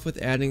started off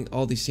with adding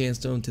all the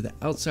sandstone to the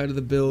outside of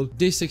the build.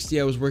 Day 60,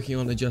 I was working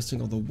on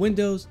adjusting all the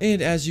windows,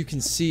 and as you can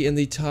see in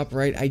the top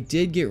right, I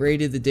did get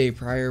raided the day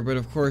prior, but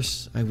of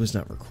course I was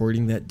not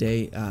recording that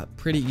day.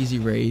 Pretty easy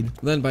raid.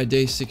 Then by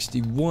day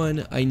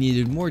 61, I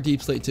needed more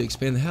deep slate to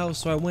expand the house,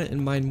 so I went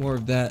and mined more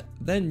of that,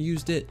 then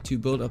used it to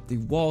build up the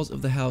walls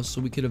of the house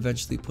so we could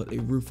eventually put a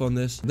roof on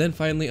this. Then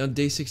finally on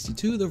day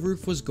 62, the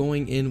roof was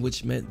going in,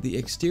 which meant the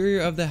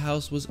exterior of the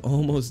house was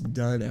almost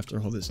done after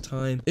all this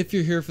time. If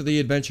you're here for the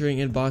adventuring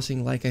and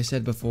bossing, like I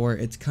said before,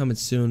 it's coming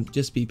soon.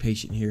 Just be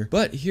patient here.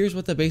 But here's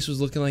what the base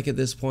was looking like at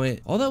this point.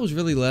 All that was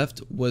really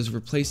left was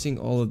replacing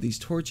all of these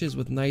torches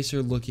with nicer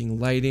looking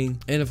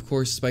lighting, and of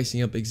course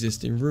spicing up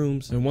existing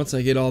rooms. And once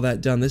I get all that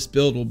done, this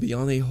build will be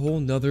on a whole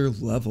nother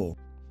level.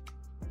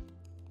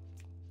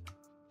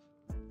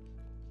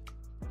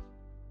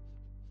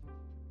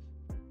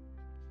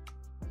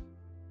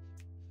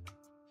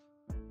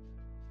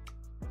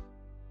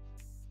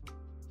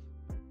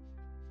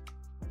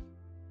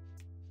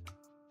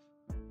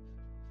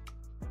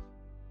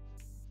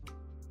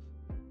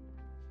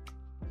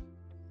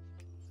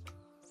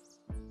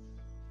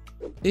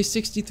 Day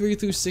 63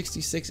 through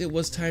 66, it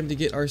was time to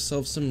get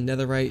ourselves some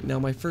netherite. Now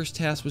my first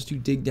task was to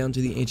dig down to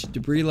the ancient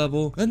debris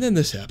level, and then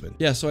this happened.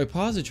 Yeah, so I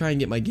paused to try and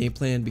get my game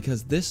plan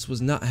because this was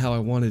not how I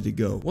wanted to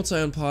go. Once I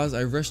unpaused,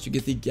 I rushed to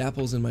get the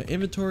gapples in my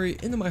inventory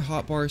into my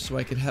hotbar so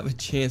I could have a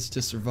chance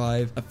to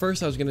survive. At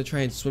first I was going to try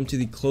and swim to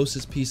the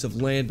closest piece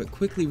of land, but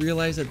quickly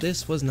realized that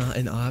this was not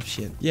an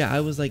option. Yeah, I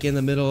was like in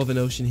the middle of an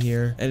ocean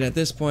here, and at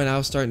this point I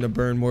was starting to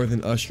burn more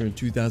than Usher in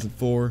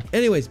 2004.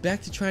 Anyways,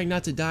 back to trying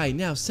not to die.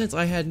 Now, since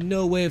I had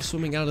no way of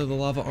swimming out of the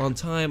lava on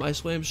time, I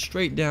swam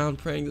straight down,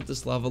 praying that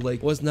this lava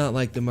lake was not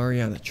like the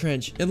Mariana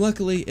Trench, and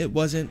luckily it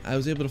wasn't. I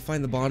was able to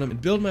find the bottom and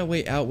build my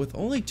way out with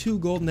only 2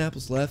 golden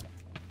apples left.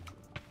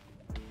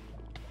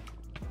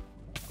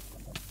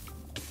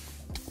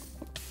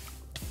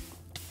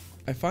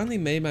 I finally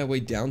made my way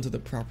down to the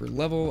proper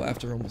level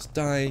after almost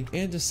dying,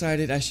 and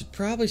decided I should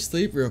probably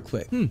sleep real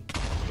quick.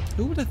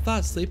 Who would have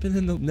thought sleeping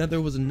in the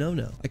nether was a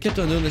no-no? I kept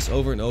on doing this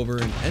over and over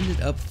and ended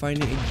up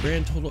finding a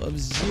grand total of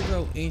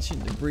 0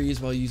 ancient debris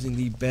while using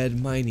the bed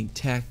mining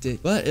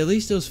tactic, but at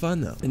least it was fun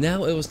though. And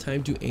now it was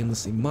time to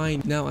aimlessly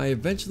mine. Now I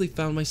eventually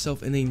found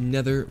myself in a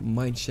nether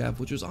mine shaft,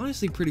 which was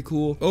honestly pretty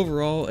cool.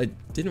 Overall, it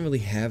didn't really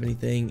have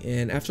anything,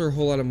 and after a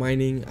whole lot of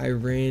mining, I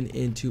ran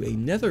into a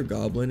nether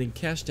goblin and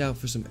cashed out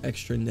for some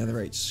extra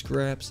netherite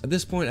scraps. At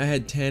this point I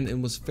had 10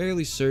 and was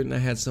fairly certain I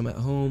had some at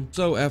home,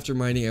 so after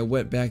mining I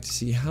went back to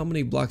see how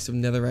many blocks of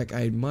netherrack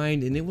I had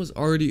mined, and it was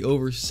already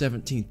over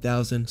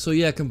 17,000. So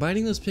yeah,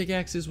 combining those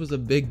pickaxes was a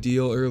big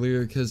deal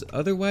earlier, because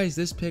otherwise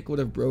this pick would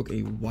have broke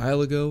a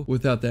while ago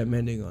without that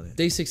mending on it.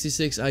 Day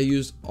 66, I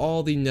used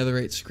all the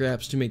netherite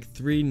scraps to make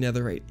 3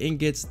 netherite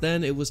ingots.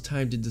 Then it was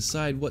time to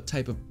decide what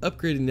type of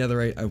upgraded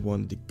netherite I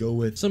wanted to go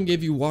with. Some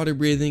gave you water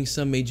breathing,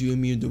 some made you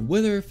immune to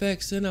wither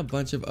effects, and a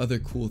bunch of other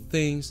cool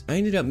things. I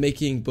ended up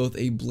making both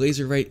a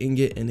blazerite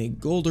ingot and a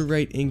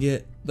golderite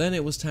ingot. Then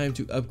it was time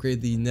to upgrade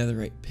the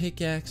netherite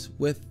pickaxe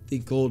with the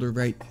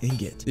golderite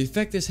ingot. The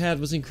effect this had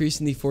was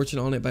increasing the fortune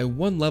on it by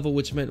 1 level,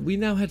 which meant we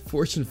now had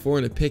fortune 4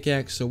 in a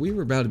pickaxe, so we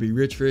were about to be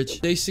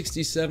rich. Day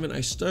 67,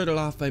 I started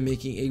off by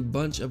making a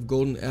bunch of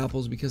golden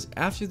apples because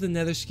after the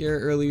nether scare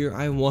earlier,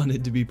 I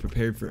wanted to be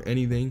prepared for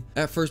anything.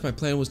 At first, my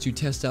plan was to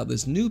test out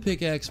this new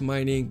pickaxe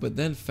mining, but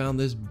then found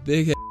this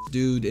big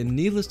dude, and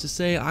needless to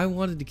say, I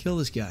wanted to kill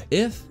this guy.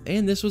 If,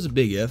 and this was a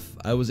big if,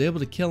 I was able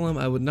to kill him,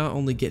 I would not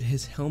only get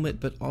his helmet,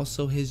 but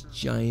also his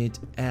giant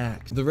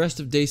axe. The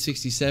rest of day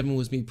 67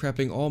 was me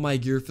prepping all my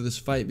gear for this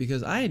fight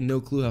because I had no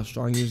clue how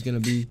strong he was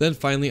going to be. Then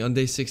finally on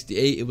day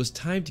 68, it was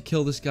time to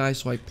kill this guy,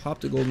 so I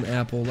popped a golden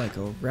apple like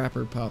a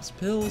rapper pops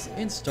pills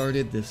and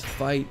started this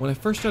fight. When I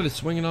first started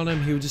swinging on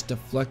him, he would just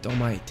deflect all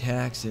my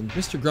attacks, and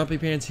Mr. Grumpy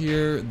Pants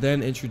here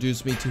then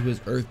introduced me to his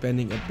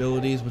earthbending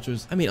abilities, which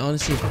was, I mean,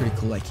 honestly, it's pretty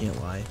cool, I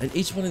can't lie. And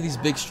each one of these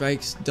big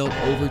strikes dealt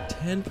over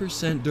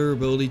 10%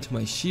 durability to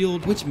my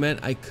shield, which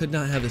meant I could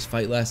not have this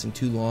fight lasting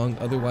too long,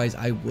 otherwise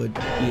I would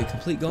be a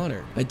complete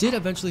goner. I did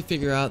eventually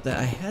figure out that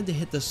I had to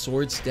hit the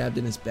sword stabbed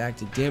in his back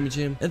to damage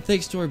him, and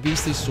thanks to our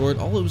beastly sword,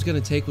 all it was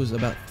going to take was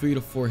about 3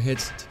 to 4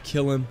 hits to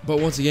kill him. But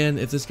once again,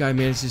 if this guy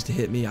manages to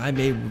hit me, I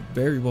may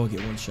very well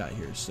get one shot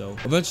here. So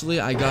eventually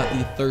I got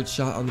the 3rd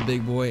shot on the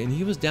big boy, and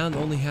he was down to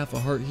only half a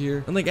heart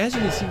here. And like, as you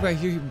can see right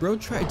here, bro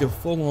tried to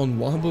full-on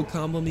wombo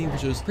combo me,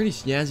 which was pretty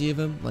snazzy of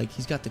him. Like,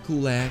 he's got the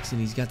cool axe and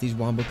he's got these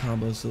wombo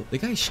combos, so the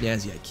guy's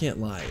snazzy, I can't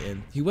lie.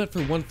 And he went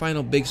for one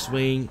final big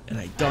swing, and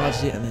I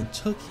dodged it and then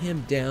took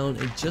him down,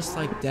 and just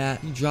like that,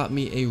 he dropped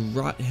me a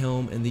rot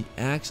helm and the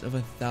axe of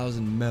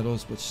 1,000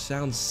 metals, which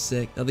sounds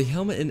sick. Now the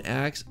helmet and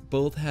axe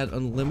both had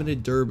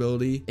unlimited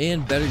durability,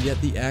 and better yet,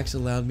 the axe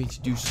allowed me to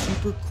do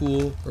super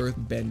cool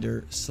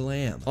earthbender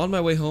slam. On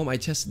my way home, I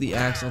tested the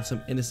axe on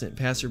some innocent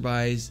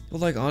passerbys, but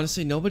like,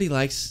 honestly, nobody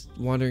likes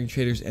wandering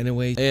traders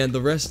anyway. And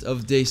the rest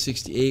of day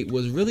 68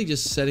 was really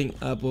just setting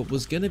up what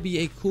was gonna be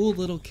a cool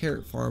little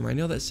carrot farm. I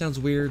know that sounds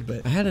weird,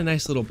 but I had a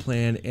nice little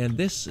plan, and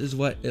this is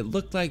what it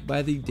looked like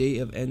by the day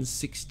of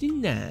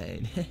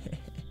N69.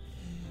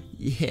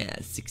 Yeah,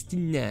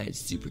 69,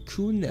 super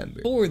cool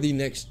number. For the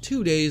next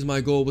 2 days,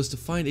 my goal was to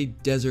find a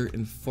desert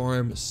and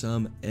farm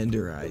some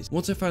ender eyes.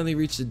 Once I finally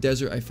reached the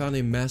desert, I found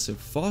a massive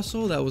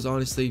fossil that was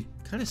honestly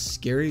kind of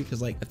scary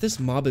because like if this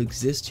mob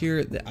exists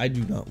here, I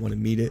do not want to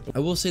meet it. I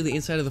will say the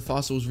inside of the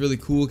fossil was really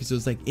cool because it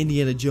was like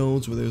Indiana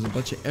Jones where there was a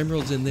bunch of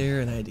emeralds in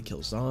there and I had to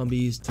kill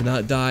zombies to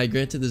not die.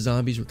 Granted, the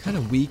zombies were kind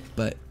of weak,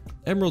 but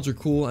emeralds are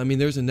cool. I mean,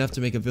 there's enough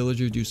to make a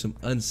villager do some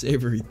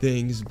unsavory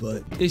things,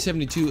 but day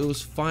 72, it was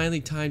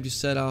finally time to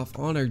set off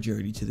on our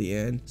journey to the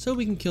end so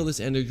we can kill this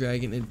ender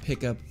dragon and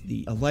pick up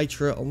the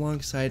elytra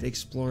alongside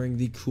exploring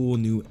the cool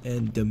new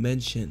end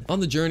dimension. On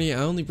the journey, I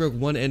only broke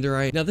one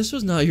enderite. Now, this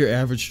was not your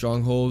average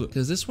stronghold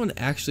because this one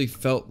actually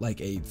felt like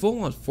a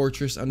full-on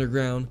fortress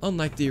underground,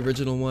 unlike the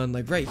original one.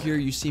 Like right here,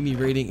 you see me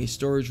raiding a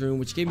storage room,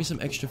 which gave me some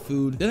extra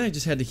food. Then I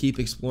just had to keep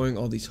exploring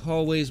all these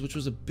hallways, which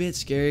was a bit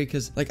scary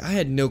because like I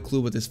had no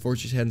clue what this fortress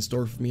had in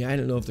store for me. I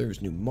didn't know if there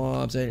was new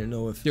mobs. I didn't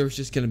know if there was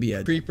just going to be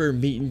a creeper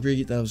meet and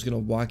greet that I was going to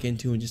walk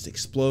into and just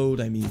explode.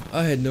 I mean,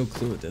 I had no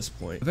clue at this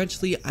point.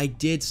 Eventually, I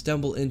did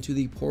stumble into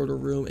the portal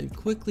room and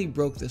quickly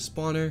broke the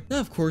spawner. Now,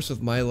 of course,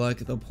 with my luck,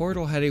 the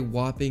portal had a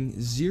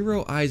whopping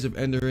 0 eyes of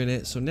ender in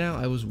it, so now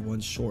I was 1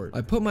 short. I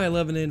put my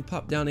 11 in,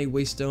 popped down a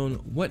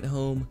waystone, went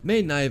home,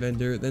 made an eye of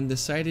ender, then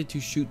decided to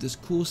shoot this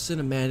cool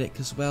cinematic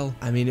because, well,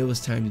 I mean, it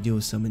was time to deal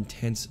with some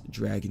intense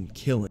dragon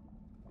killing.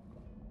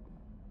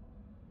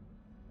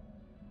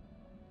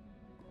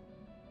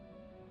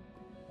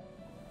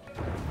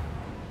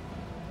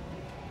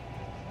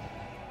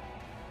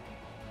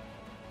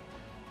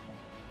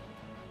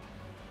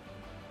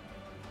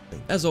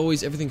 As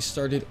always, everything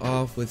started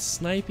off with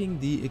sniping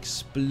the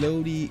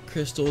explodey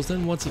crystals.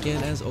 Then once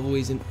again, as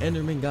always, an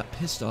enderman got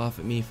pissed off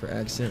at me for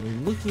accidentally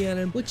looking at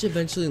him, which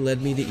eventually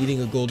led me to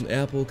eating a golden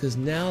apple because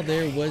now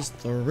there was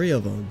 3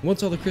 of them.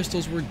 Once all the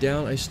crystals were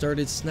down, I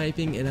started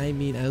sniping, and I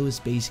mean, I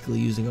was basically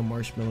using a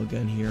marshmallow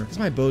gun here because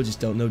my bow just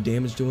dealt no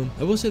damage to him.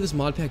 I will say this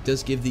mod pack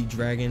does give the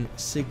dragon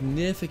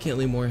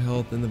significantly more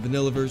health than the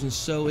vanilla version,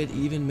 so it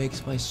even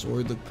makes my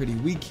sword look pretty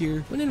weak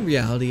here, when in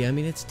reality, I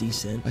mean, it's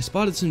decent. I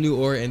spotted some new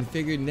ore and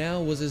figured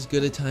now was as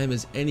good a time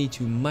as any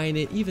to mine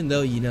it, even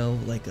though, you know,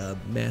 like a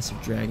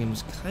massive dragon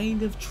was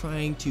kind of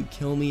trying to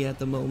kill me at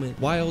the moment.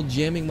 While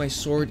jamming my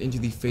sword into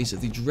the face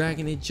of the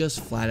dragon, it just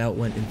flat out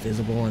went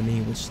invisible on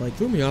me, which like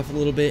threw me off a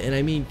little bit. And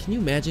I mean, can you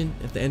imagine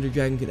if the ender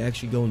dragon could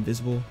actually go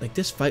invisible? Like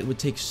this fight would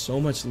take so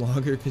much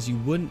longer because you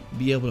wouldn't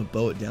be able to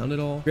bow it down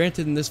at all.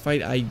 Granted, in this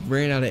fight I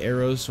ran out of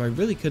arrows, so I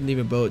really couldn't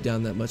even bow it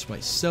down that much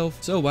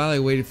myself. So while I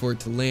waited for it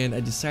to land,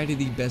 I decided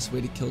the best way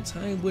to kill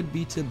time would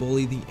be to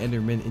bully the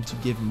endermen into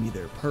giving me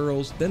their pearls.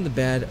 Then the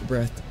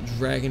bad-breathed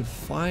dragon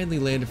finally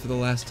landed for the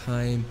last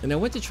time, and I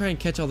went to try and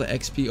catch all the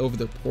XP over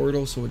the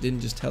portal so it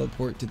didn't just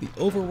teleport to the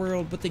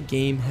overworld, but the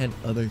game had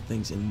other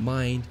things in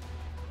mind.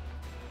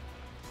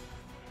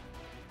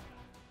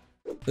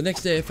 The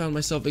next day, I found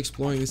myself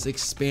exploring this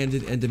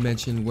expanded end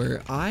dimension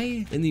where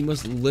I, in the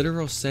most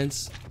literal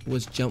sense,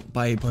 was jumped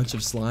by a bunch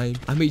of slime.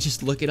 I mean,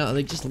 just look it up,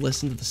 like just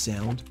listen to the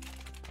sound.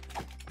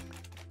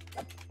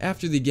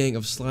 After the gang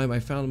of slime, I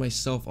found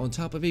myself on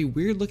top of a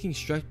weird looking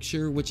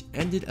structure which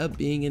ended up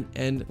being an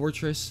end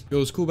fortress. What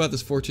was cool about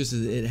this fortress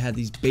is it had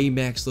these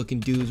Baymax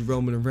looking dudes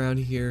roaming around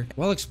here.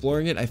 While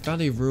exploring it, I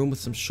found a room with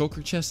some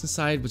shulker chests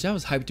inside, which I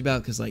was hyped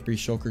about because like 3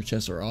 shulker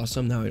chests are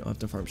awesome. Now I don't have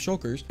to farm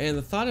shulkers. And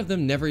the thought of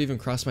them never even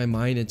crossed my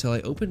mind until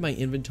I opened my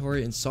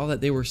inventory and saw that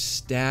they were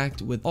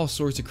stacked with all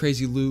sorts of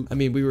crazy loot. I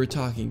mean, we were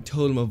talking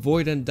Totem of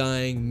Void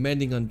Undying,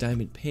 Mending on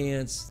Diamond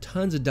Pants,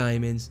 tons of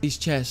diamonds. These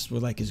chests were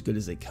like as good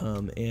as they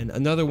come. And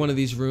another one of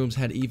these rooms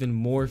had even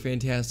more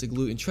fantastic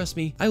loot, and trust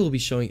me, I will be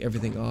showing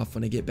everything off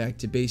when I get back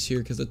to base here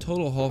because the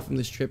total haul from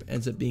this trip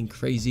ends up being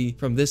crazy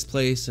from this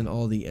place and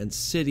all the end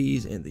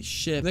cities and the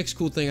ship. The next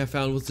cool thing I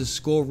found was the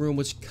skull room,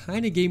 which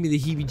kind of gave me the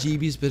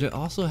heebie-jeebies, but it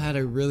also had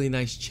a really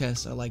nice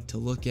chest I like to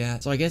look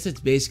at. So I guess it's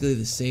basically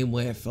the same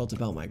way I felt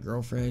about my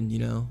girlfriend, you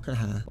know?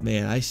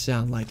 Man, I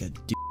sound like a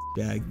dude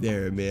back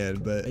there, man,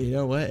 but you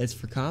know what, it's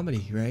for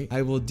comedy, right?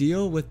 I will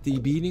deal with the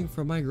beating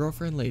from my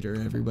girlfriend later,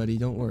 everybody,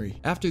 don't worry.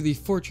 After the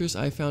fortress,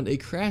 I found a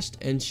crashed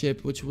end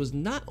ship, which was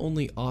not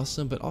only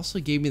awesome but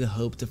also gave me the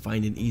hope to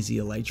find an easy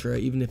elytra,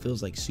 even if it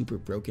was like super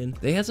broken.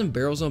 They had some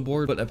barrels on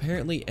board, but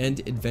apparently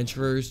end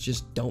adventurers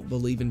just don't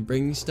believe in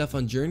bringing stuff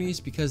on journeys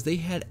because they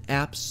had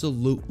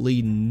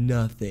absolutely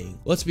nothing.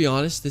 Let's be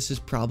honest, this is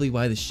probably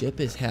why the ship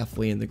is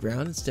halfway in the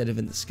ground instead of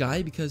in the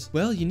sky because,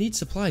 well, you need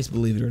supplies,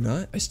 believe it or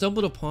not. I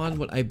stumbled upon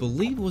what I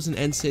believe was an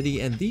end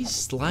city, and these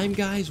slime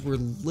guys were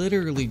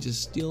literally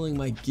just stealing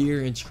my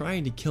gear and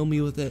trying to kill me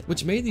with it,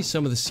 which made these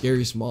some of the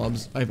scariest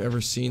mobs I've ever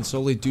seen,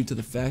 solely due to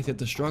the fact that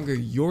the stronger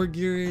your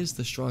gear is,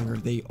 the stronger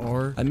they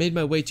are. I made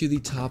my way to the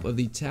top of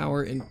the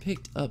tower and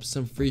picked up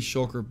some free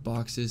shulker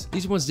boxes.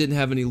 These ones didn't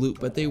have any loot,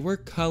 but they were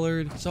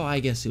colored, so I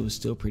guess it was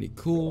still pretty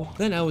cool.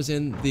 Then I was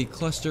in the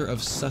cluster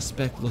of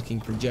suspect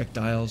looking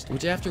projectiles,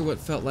 which after what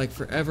felt like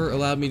forever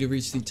allowed me to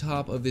reach the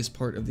top of this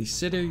part of the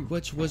city,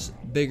 which was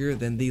bigger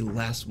than the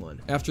last last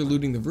one. After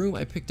looting the room,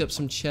 I picked up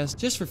some chests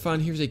just for fun.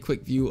 Here's a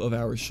quick view of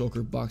our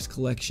shulker box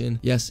collection.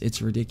 Yes,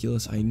 it's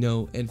ridiculous, I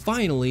know. And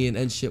finally, an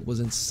end ship was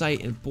in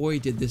sight, and boy,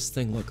 did this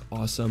thing look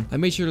awesome. I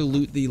made sure to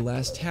loot the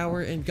last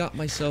tower and got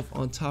myself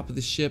on top of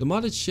the ship. The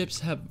modded ships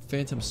have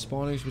phantom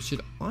spawners, which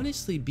should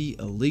honestly be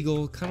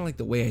illegal, kind of like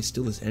the way I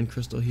steal this end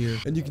crystal here.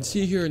 And you can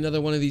see here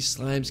another one of these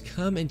slimes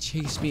come and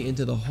chase me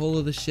into the hull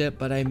of the ship,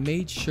 but I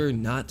made sure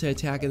not to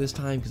attack it this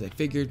time because I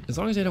figured as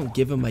long as I don't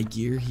give him my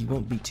gear, he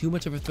won't be too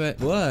much of a threat.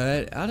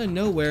 But out of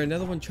nowhere,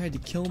 another one tried to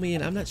kill me,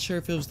 and I'm not sure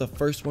if it was the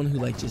first one who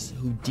like just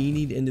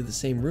Houdini'd into the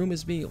same room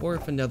as me, or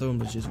if another one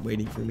was just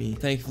waiting for me.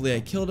 Thankfully, I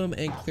killed him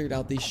and cleared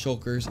out these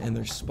shulkers and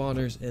their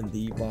spawners in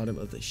the bottom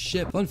of the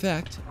ship. Fun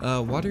fact,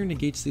 water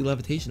negates the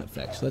levitation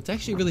effect, so that's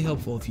actually really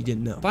helpful if you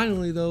didn't know.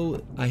 Finally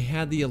though, I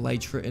had the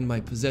elytra in my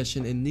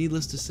possession, and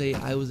needless to say,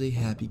 I was a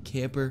happy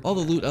camper. All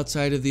the loot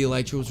outside of the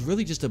elytra was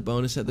really just a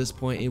bonus at this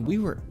point, and we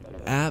were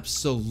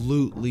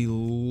absolutely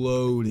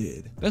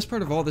loaded. Best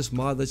part of all, this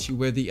mod lets you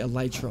wear the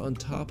elytra on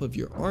top of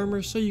your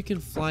armor so you can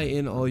fly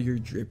in all your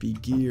drippy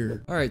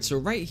gear. Alright, so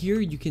right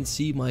here you can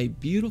see my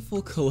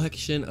beautiful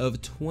collection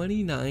of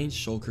 29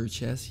 shulker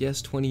chests.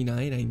 Yes,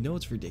 29. I know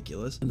it's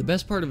ridiculous. And the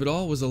best part of it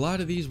all was a lot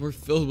of these were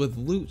filled with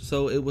loot,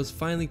 so it was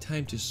finally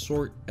time to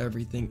sort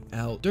everything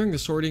out. During the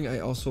sorting, I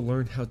also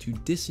learned how to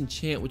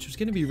disenchant, which was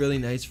going to be really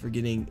nice for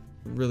getting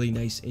really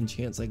nice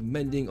enchants like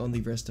mending on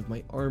the rest of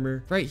my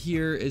armor. Right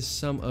here is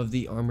some of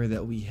the armor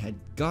that we had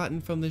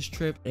gotten from this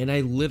trip, and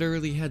I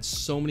literally had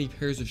so many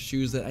pairs of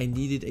shoes that I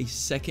needed a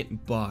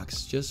second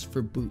box just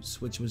for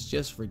boots, which was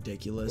just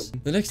ridiculous.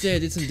 The next day I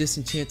did some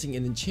disenchanting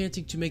and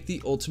enchanting to make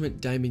the ultimate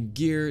diamond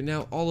gear.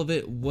 Now all of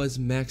it was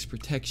max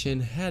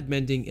protection, had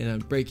mending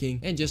and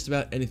unbreaking, and just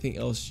about anything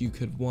else you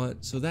could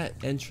want, so that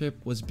end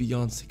trip was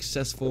beyond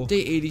successful.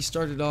 Day 80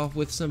 started off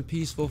with some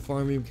peaceful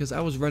farming because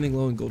I was running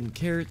low on golden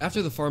carrots.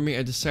 After the farming,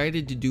 I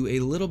decided to do a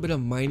little bit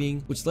of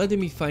mining, which led to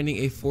me finding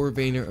a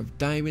 4-veiner of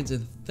diamonds,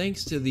 and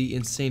thanks to the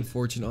insane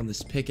fortune on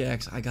this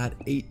pickaxe, I got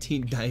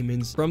 18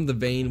 diamonds from the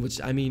vein,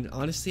 which, I mean,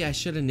 honestly, I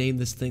should have named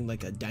this thing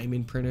like a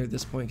diamond printer at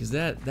this point, because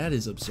that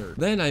is absurd.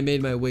 Then I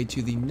made my way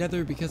to the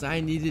nether because I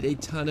needed a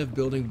ton of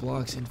building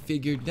blocks and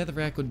figured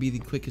netherrack would be the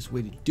quickest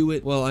way to do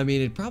it. Well, I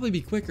mean, it'd probably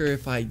be quicker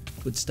if I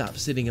would stop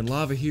sitting in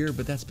lava here,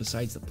 but that's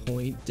besides the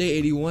point. Day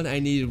 81, I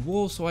needed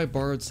wool, so I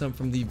borrowed some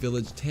from the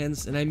village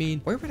tents, and I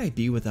mean, where would I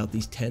be without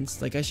these tents?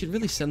 Like, I should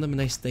really send them a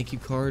nice thank you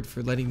card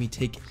for letting me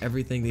take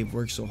everything they've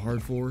worked so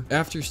hard for.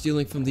 After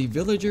stealing from the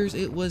villagers,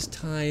 it was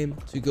time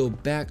to go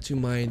back to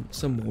mine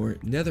some more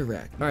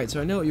netherrack. Alright, so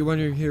I know what you're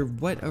wondering here,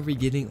 what are we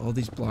getting all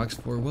these blocks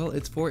for? Well,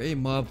 it's for a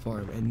mob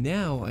farm, and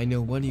now I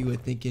know one of you are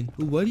thinking,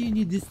 well, why do you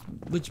need this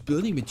much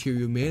building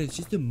material, man? It's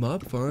just a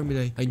mob farm,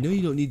 and I know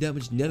you don't need that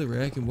much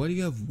netherrack, and why do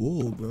you have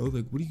wool, bro?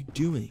 Like, what are you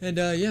doing? And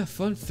yeah,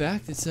 fun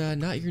fact, it's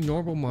not your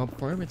normal mob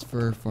farm, it's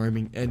for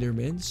farming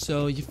endermen,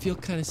 so you feel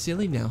kind of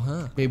silly now,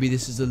 huh? Maybe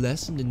this is a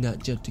lesson to not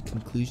jump to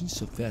conclusions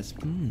so fast.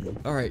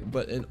 Alright,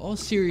 but in all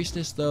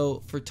seriousness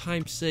though, for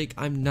time's sake,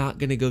 I'm not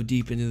gonna go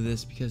deep into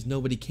this because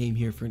nobody came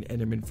here for an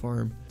enderman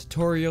farm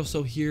tutorial,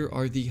 so here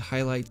are the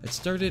highlights. It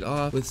started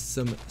off with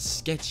some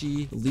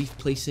sketchy leaves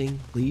placing?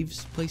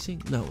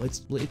 No,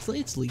 it's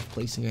leaf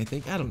placing, I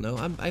think. I don't know.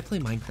 I play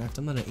Minecraft.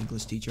 I'm not an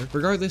English teacher.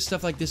 Regardless,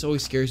 stuff like this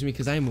always scares me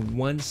because I am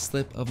one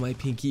slip of my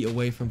pinky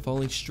away from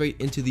falling straight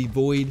into the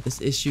void.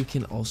 This issue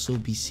can also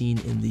be seen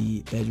in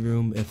the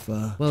bedroom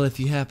if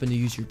you happen to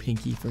use your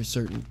pinky for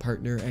certain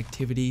partner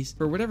activities.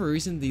 For whatever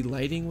reason, the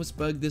lighting was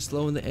bugged this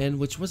low in the end,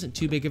 which wasn't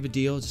too big of a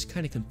deal, just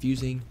kind of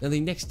confusing. Now the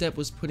next step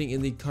was putting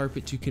in the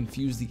carpet to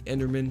confuse the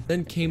enderman.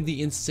 Then came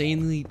the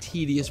insanely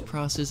tedious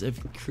process of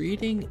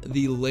creating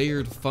the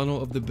layered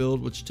funnel of the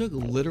build, which took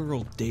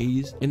literal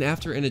days. And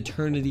after an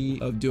eternity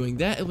of doing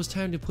that, it was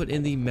time to put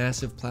in the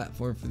massive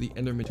platform for the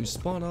enderman to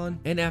spawn on.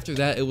 And after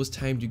that, it was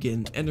time to get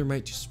an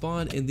endermite to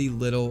spawn in the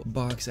little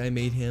box I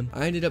made him.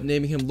 I ended up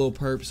naming him Lil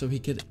Perp so he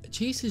could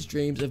chase his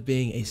dreams of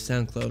being a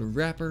SoundCloud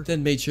rapper,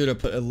 then made sure to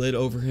put a lid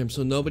over him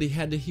so nobody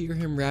had to hear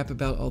him rap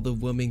about all the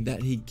women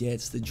that he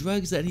gets, the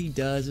drugs that he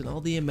does, and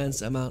all the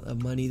immense amount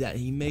of money that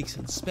he makes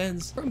and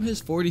spends from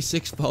his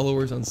 46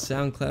 followers on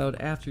SoundCloud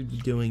after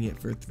doing it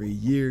for 3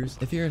 years.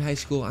 If you're in high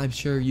school, I'm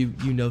sure you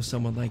know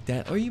someone like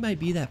that, or you might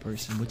be that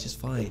person, which is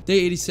fine. Day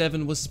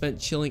 87 was spent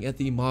chilling at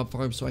the mob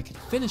farm so I could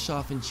finish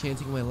off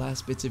enchanting my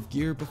last bits of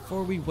gear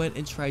before we went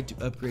and tried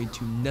to upgrade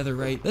to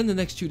netherite. Then the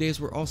next 2 days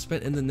were all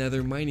spent in the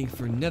nether mining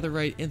for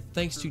netherite, and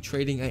thanks to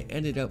trading, I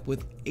ended up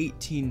with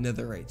 18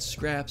 netherite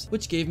scraps,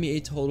 which gave me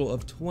a total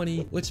of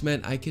 20, which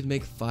meant I could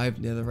make 5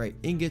 netherite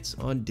ingots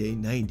on day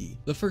 90.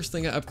 The first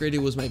thing I upgraded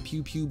was my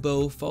pew pew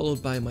bow,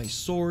 followed by my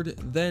sword.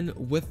 Then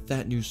with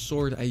that new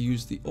sword, I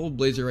used the old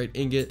blazerite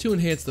ingot to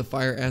enhance the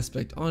fire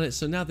aspect on it,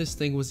 so now this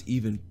thing was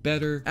even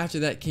better. After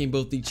that came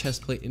both the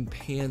chestplate and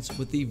pants,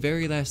 with the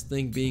very last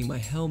thing being my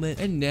helmet,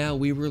 and now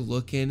we were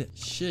looking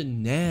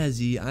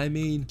shenazzy. I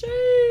mean,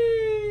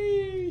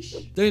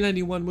 Sheesh. Day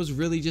 91 was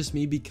really just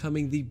me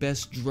becoming the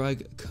best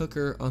drug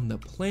cooker on the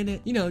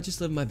planet. You know,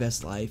 just living my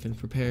best life and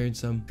preparing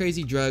some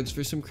crazy drugs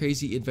for some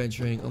crazy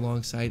adventuring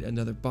alongside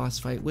another boss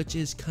fight, which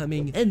is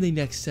coming in the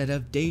next set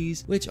of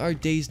days, which are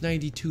days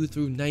 92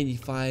 through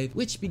 95,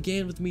 which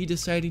began with me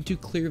deciding to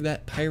clear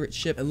that pirate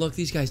ship. And look,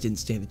 these guys didn't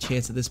stand a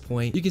chance at this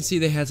point. You can see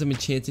they had some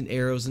enchanted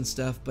arrows and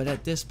stuff, but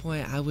at this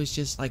point I was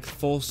just like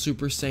full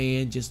Super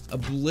Saiyan, just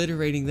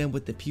obliterating them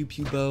with the pew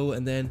pew bow.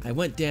 And then I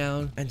went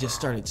down and just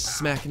started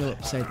smacking them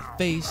upside the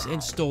face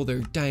and stole their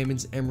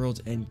diamonds,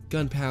 emeralds, and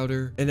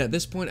gunpowder. And at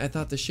this point I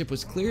thought the ship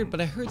was cleared,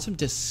 but I heard some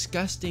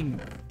disgusting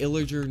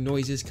illager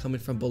noises coming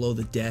from below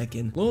the deck,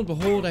 and lo and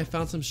behold, I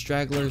found some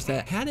stragglers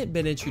that hadn't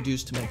been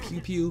introduced to my pew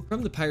pew.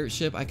 From the pirate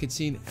ship I could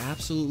see an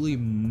absolutely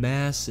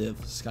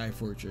massive sky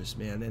fortress,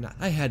 man, and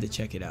I had to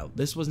check it out.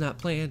 This was not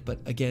planned, but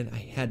again, I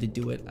had to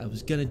do it. I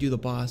was gonna do the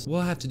boss.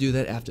 We'll have to do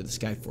that after the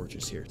sky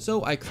fortress here.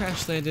 So I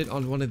crash landed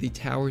on one of the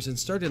towers and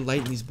started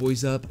lighting these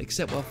boys up,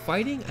 except while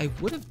fighting I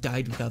would have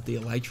died without the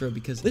elytra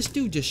because this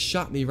dude just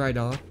shot me right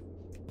off.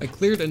 I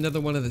cleared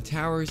another one of the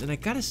towers, and I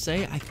gotta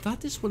say, I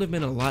thought this would have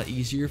been a lot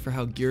easier for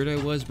how geared I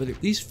was,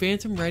 but these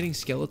phantom riding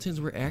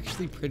skeletons were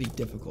actually pretty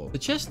difficult. The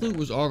chest loot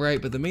was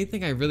alright, but the main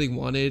thing I really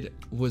wanted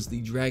was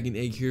the dragon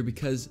egg here,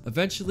 because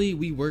eventually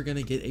we were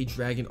gonna get a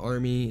dragon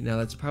army. Now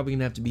that's probably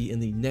gonna have to be in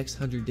the next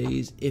 100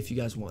 days if you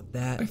guys want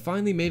that. I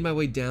finally made my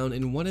way down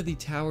in one of the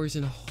towers,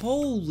 and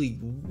holy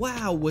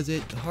wow, was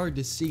it hard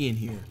to see in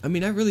here. I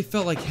mean, I really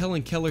felt like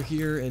Helen Keller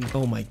here, and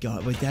oh my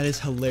god, wait, that is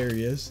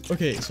hilarious.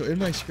 Okay, so in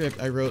my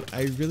script I wrote,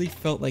 I really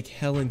felt like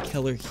Helen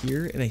Keller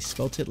here, and I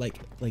spelt it like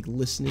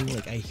listening,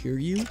 like I hear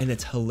you. And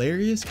it's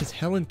hilarious because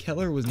Helen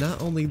Keller was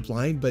not only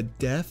blind but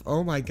deaf.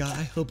 Oh my god,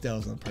 I hope that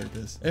was on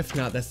purpose. If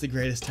not, that's the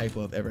greatest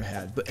typo I've ever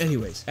had. But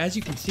anyways, as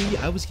you can see,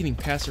 I was getting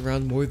passed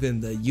around more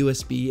than the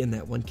USB in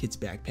that one kid's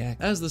backpack.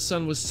 As the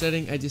sun was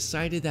setting, I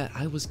decided that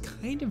I was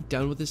kind of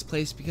done with this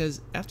place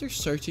because after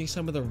searching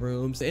some of the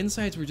rooms, the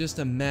insides were just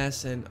a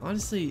mess and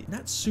honestly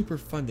not super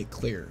fun to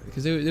clear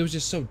because it was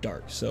just so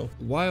dark. So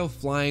while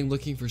flying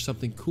looking for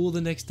something cool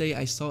the next day,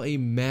 I saw a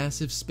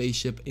massive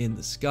spaceship in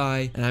the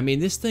sky, and I mean,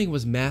 this thing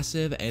was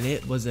massive and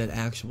it was an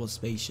actual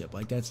spaceship.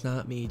 Like, that's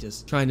not me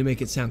just trying to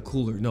make it sound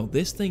cooler. No,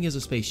 this thing is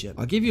a spaceship.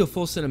 I'll give you a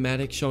full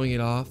cinematic showing it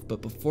off,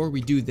 but before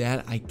we do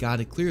that, I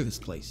gotta clear this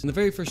place. In the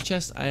very first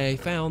chest I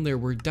found, there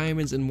were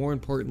diamonds and more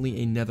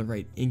importantly a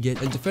netherite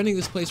ingot, and defending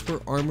this place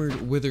were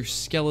armored wither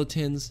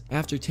skeletons.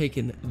 After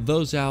taking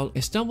those out, I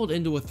stumbled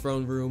into a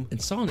throne room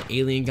and saw an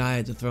alien guy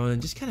at the throne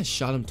and just kind of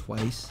shot him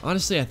twice.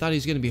 Honestly, I thought he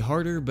was gonna be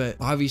harder, but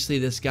obviously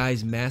this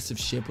guy's massive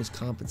ship was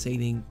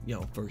compensating, you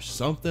know, for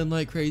something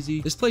like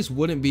crazy. This place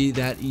wouldn't be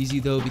that easy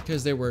though,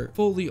 because there were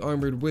fully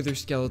armored wither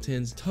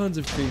skeletons, tons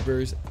of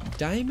creepers,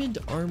 diamond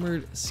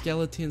armored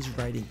skeletons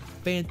riding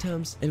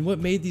phantoms, and what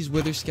made these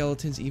wither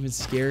skeletons even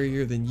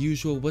scarier than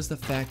usual was the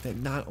fact that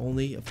not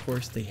only, of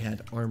course, they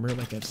had armor,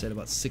 like I've said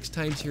about 6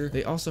 times here,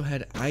 they also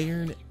had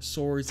iron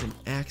swords and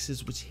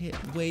axes, which hit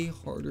way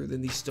harder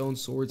than the stone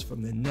swords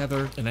from the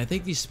nether. And I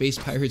think these space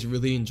pirates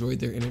really enjoyed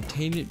their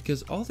entertainment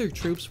because all their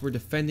troops were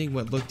defending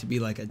what looked to be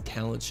like a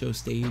talent show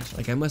stage.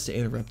 Like, I must have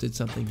interrupted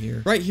something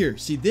here. Right here,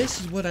 see, this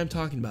is what I'm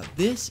talking about.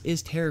 This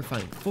is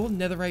terrifying. Full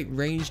netherite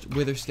ranged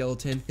wither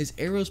skeleton. His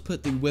arrows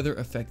put the wither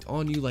effect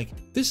on you.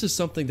 Like, this is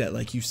something that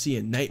like you see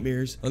in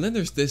nightmares. And then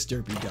there's this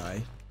derpy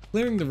guy.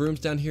 Clearing the rooms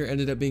down here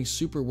ended up being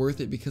super worth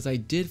it because I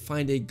did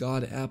find a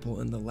god apple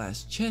in the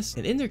last chest,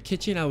 and in their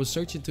kitchen I was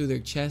searching through their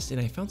chest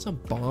and I found some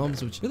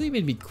bombs, which really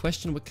made me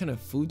question what kind of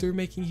food they're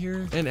making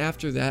here. And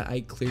after that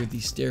I cleared the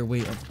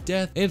stairway of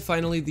death, and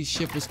finally the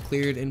ship was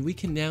cleared and we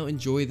can now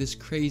enjoy this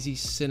crazy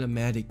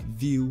cinematic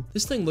view.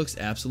 This thing looks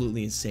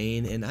absolutely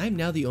insane, and I'm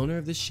now the owner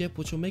of this ship,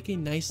 which will make a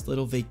nice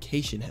little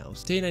vacation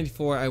house. Day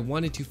 94, I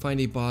wanted to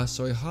find a boss,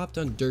 so I hopped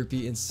on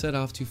Derpy and set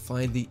off to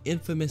find the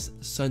infamous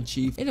Sun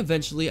Chief, and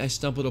eventually I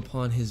stumbled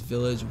upon his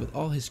village with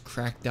all his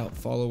cracked out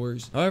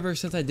followers. However,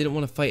 since I didn't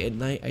want to fight at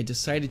night, I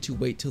decided to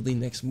wait till the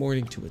next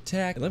morning to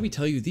attack. And let me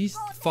tell you, these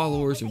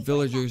followers or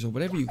villagers or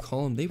whatever you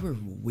call them, they were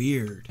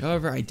weird.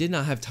 However, I did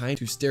not have time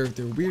to stare at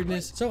their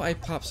weirdness, so I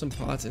popped some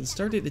pots and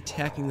started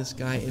attacking this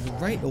guy, and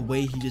right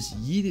away he just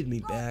yeeted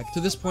me back. To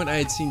this point I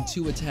had seen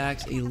 2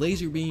 attacks, a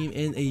laser beam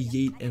and a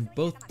yeet, and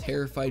both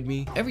terrified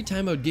me. Every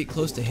time I would get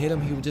close to hit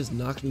him, he would just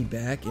knock me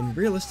back, and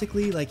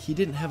realistically, like, he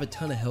didn't have a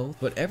ton of health,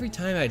 but every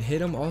time I'd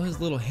hit him, all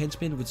his little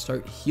henchmen would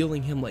start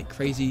healing him like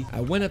crazy. I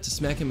went up to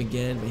smack him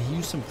again, but he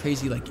used some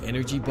crazy like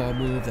energy ball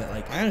move that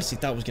like I honestly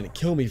thought was gonna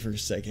kill me for a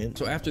second.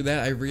 So after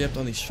that I re-upped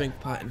on the strength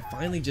pot and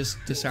finally just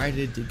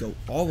decided to go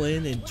all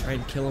in and try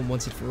and kill him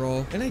once and for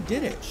all, and I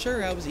did it.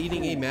 Sure, I was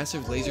eating a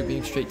massive laser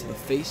beam straight to the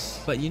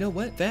face, but you know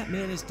what, Fat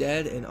Man is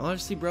dead, and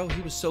honestly bro,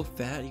 he was so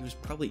fat he was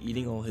probably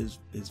eating all his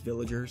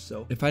villagers,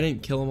 so if I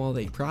didn't kill them all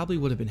they probably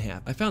would have been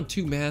half. I found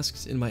 2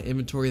 masks in my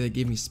inventory that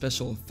gave me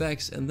special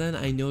effects, and then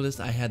I noticed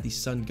I had the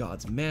sun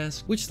god's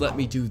mask, which let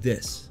me do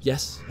this.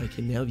 Yes, I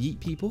can now yeet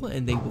people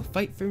and they will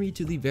fight for me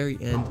to the very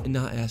end and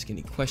not ask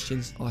any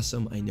questions.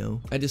 Awesome, I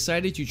know. I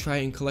decided to try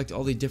and collect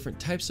all the different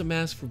types of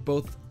masks for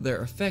both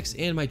their effects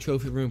and my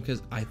trophy room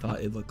because I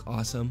thought it looked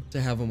awesome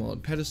to have them all on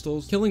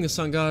pedestals. Killing the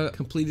sun god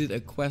completed a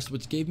quest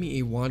which gave me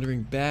a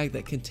wandering bag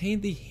that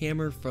contained the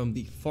hammer from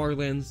the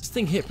Farlands. This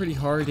thing hit pretty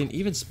hard and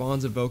even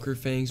spawns evoker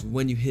fangs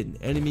when you hit an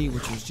enemy,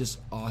 which was just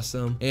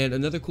awesome. And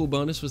another cool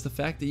bonus was the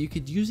fact that you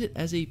could use it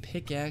as a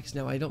pickaxe.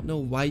 Now I don't know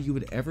why you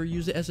would ever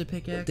use it as a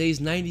pickaxe.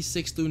 Days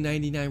 96 through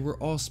 99 were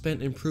all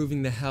spent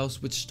improving the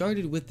house, which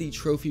started with the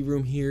trophy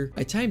room here.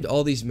 I timed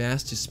all these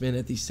masks to spin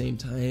at the same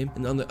time,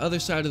 and on the other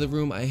side of the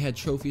room I had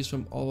trophies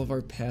from all of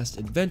our past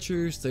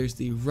adventures. There's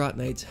the Rot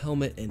Knight's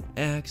helmet and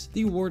axe,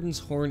 the Warden's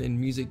horn and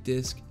music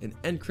disc, an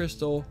end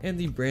crystal, and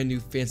the brand new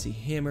fancy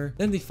hammer.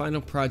 Then the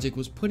final project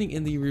was putting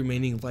in the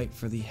remaining light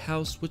for the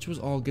house, which was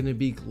all gonna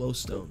be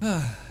glowstone.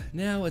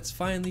 Now it's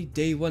finally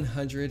day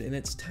 100 and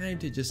it's time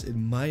to just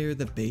admire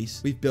the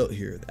base we've built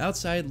here. The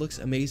outside looks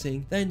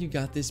amazing. Then you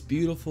got this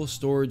beautiful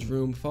storage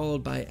room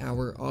followed by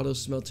our auto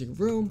smelting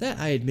room that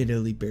I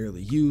admittedly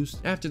barely used.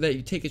 After that,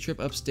 you take a trip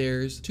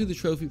upstairs to the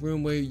trophy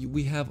room where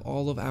we have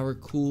all of our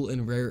cool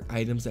and rare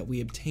items that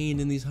we obtained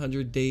in these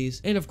 100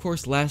 days. And of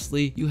course,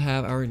 lastly, you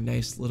have our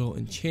nice little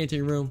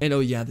enchanting room. And oh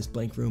yeah, this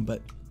blank room,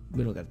 but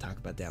we don't gotta talk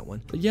about that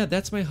one. But yeah,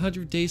 that's my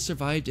 100 days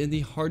survived in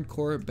the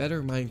hardcore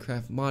better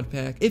Minecraft mod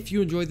pack. If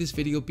you enjoyed this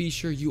video, be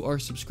sure you are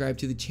subscribed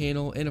to the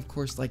channel and of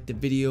course like the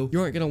video.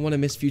 You aren't gonna want to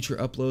miss future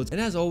uploads.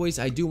 And as always,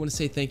 I do want to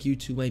say thank you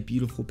to my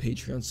beautiful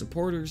Patreon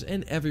supporters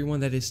and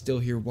everyone that is still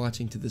here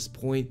watching to this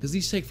point, because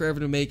these take forever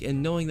to make,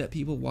 and knowing that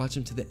people watch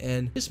them to the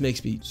end just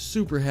makes me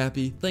super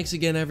happy. Thanks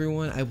again,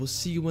 everyone. I will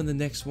see you in the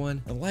next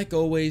one, and like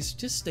always,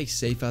 just stay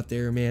safe out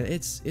there, man.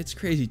 It's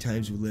crazy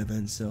times we live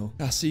in, so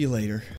I'll see you later.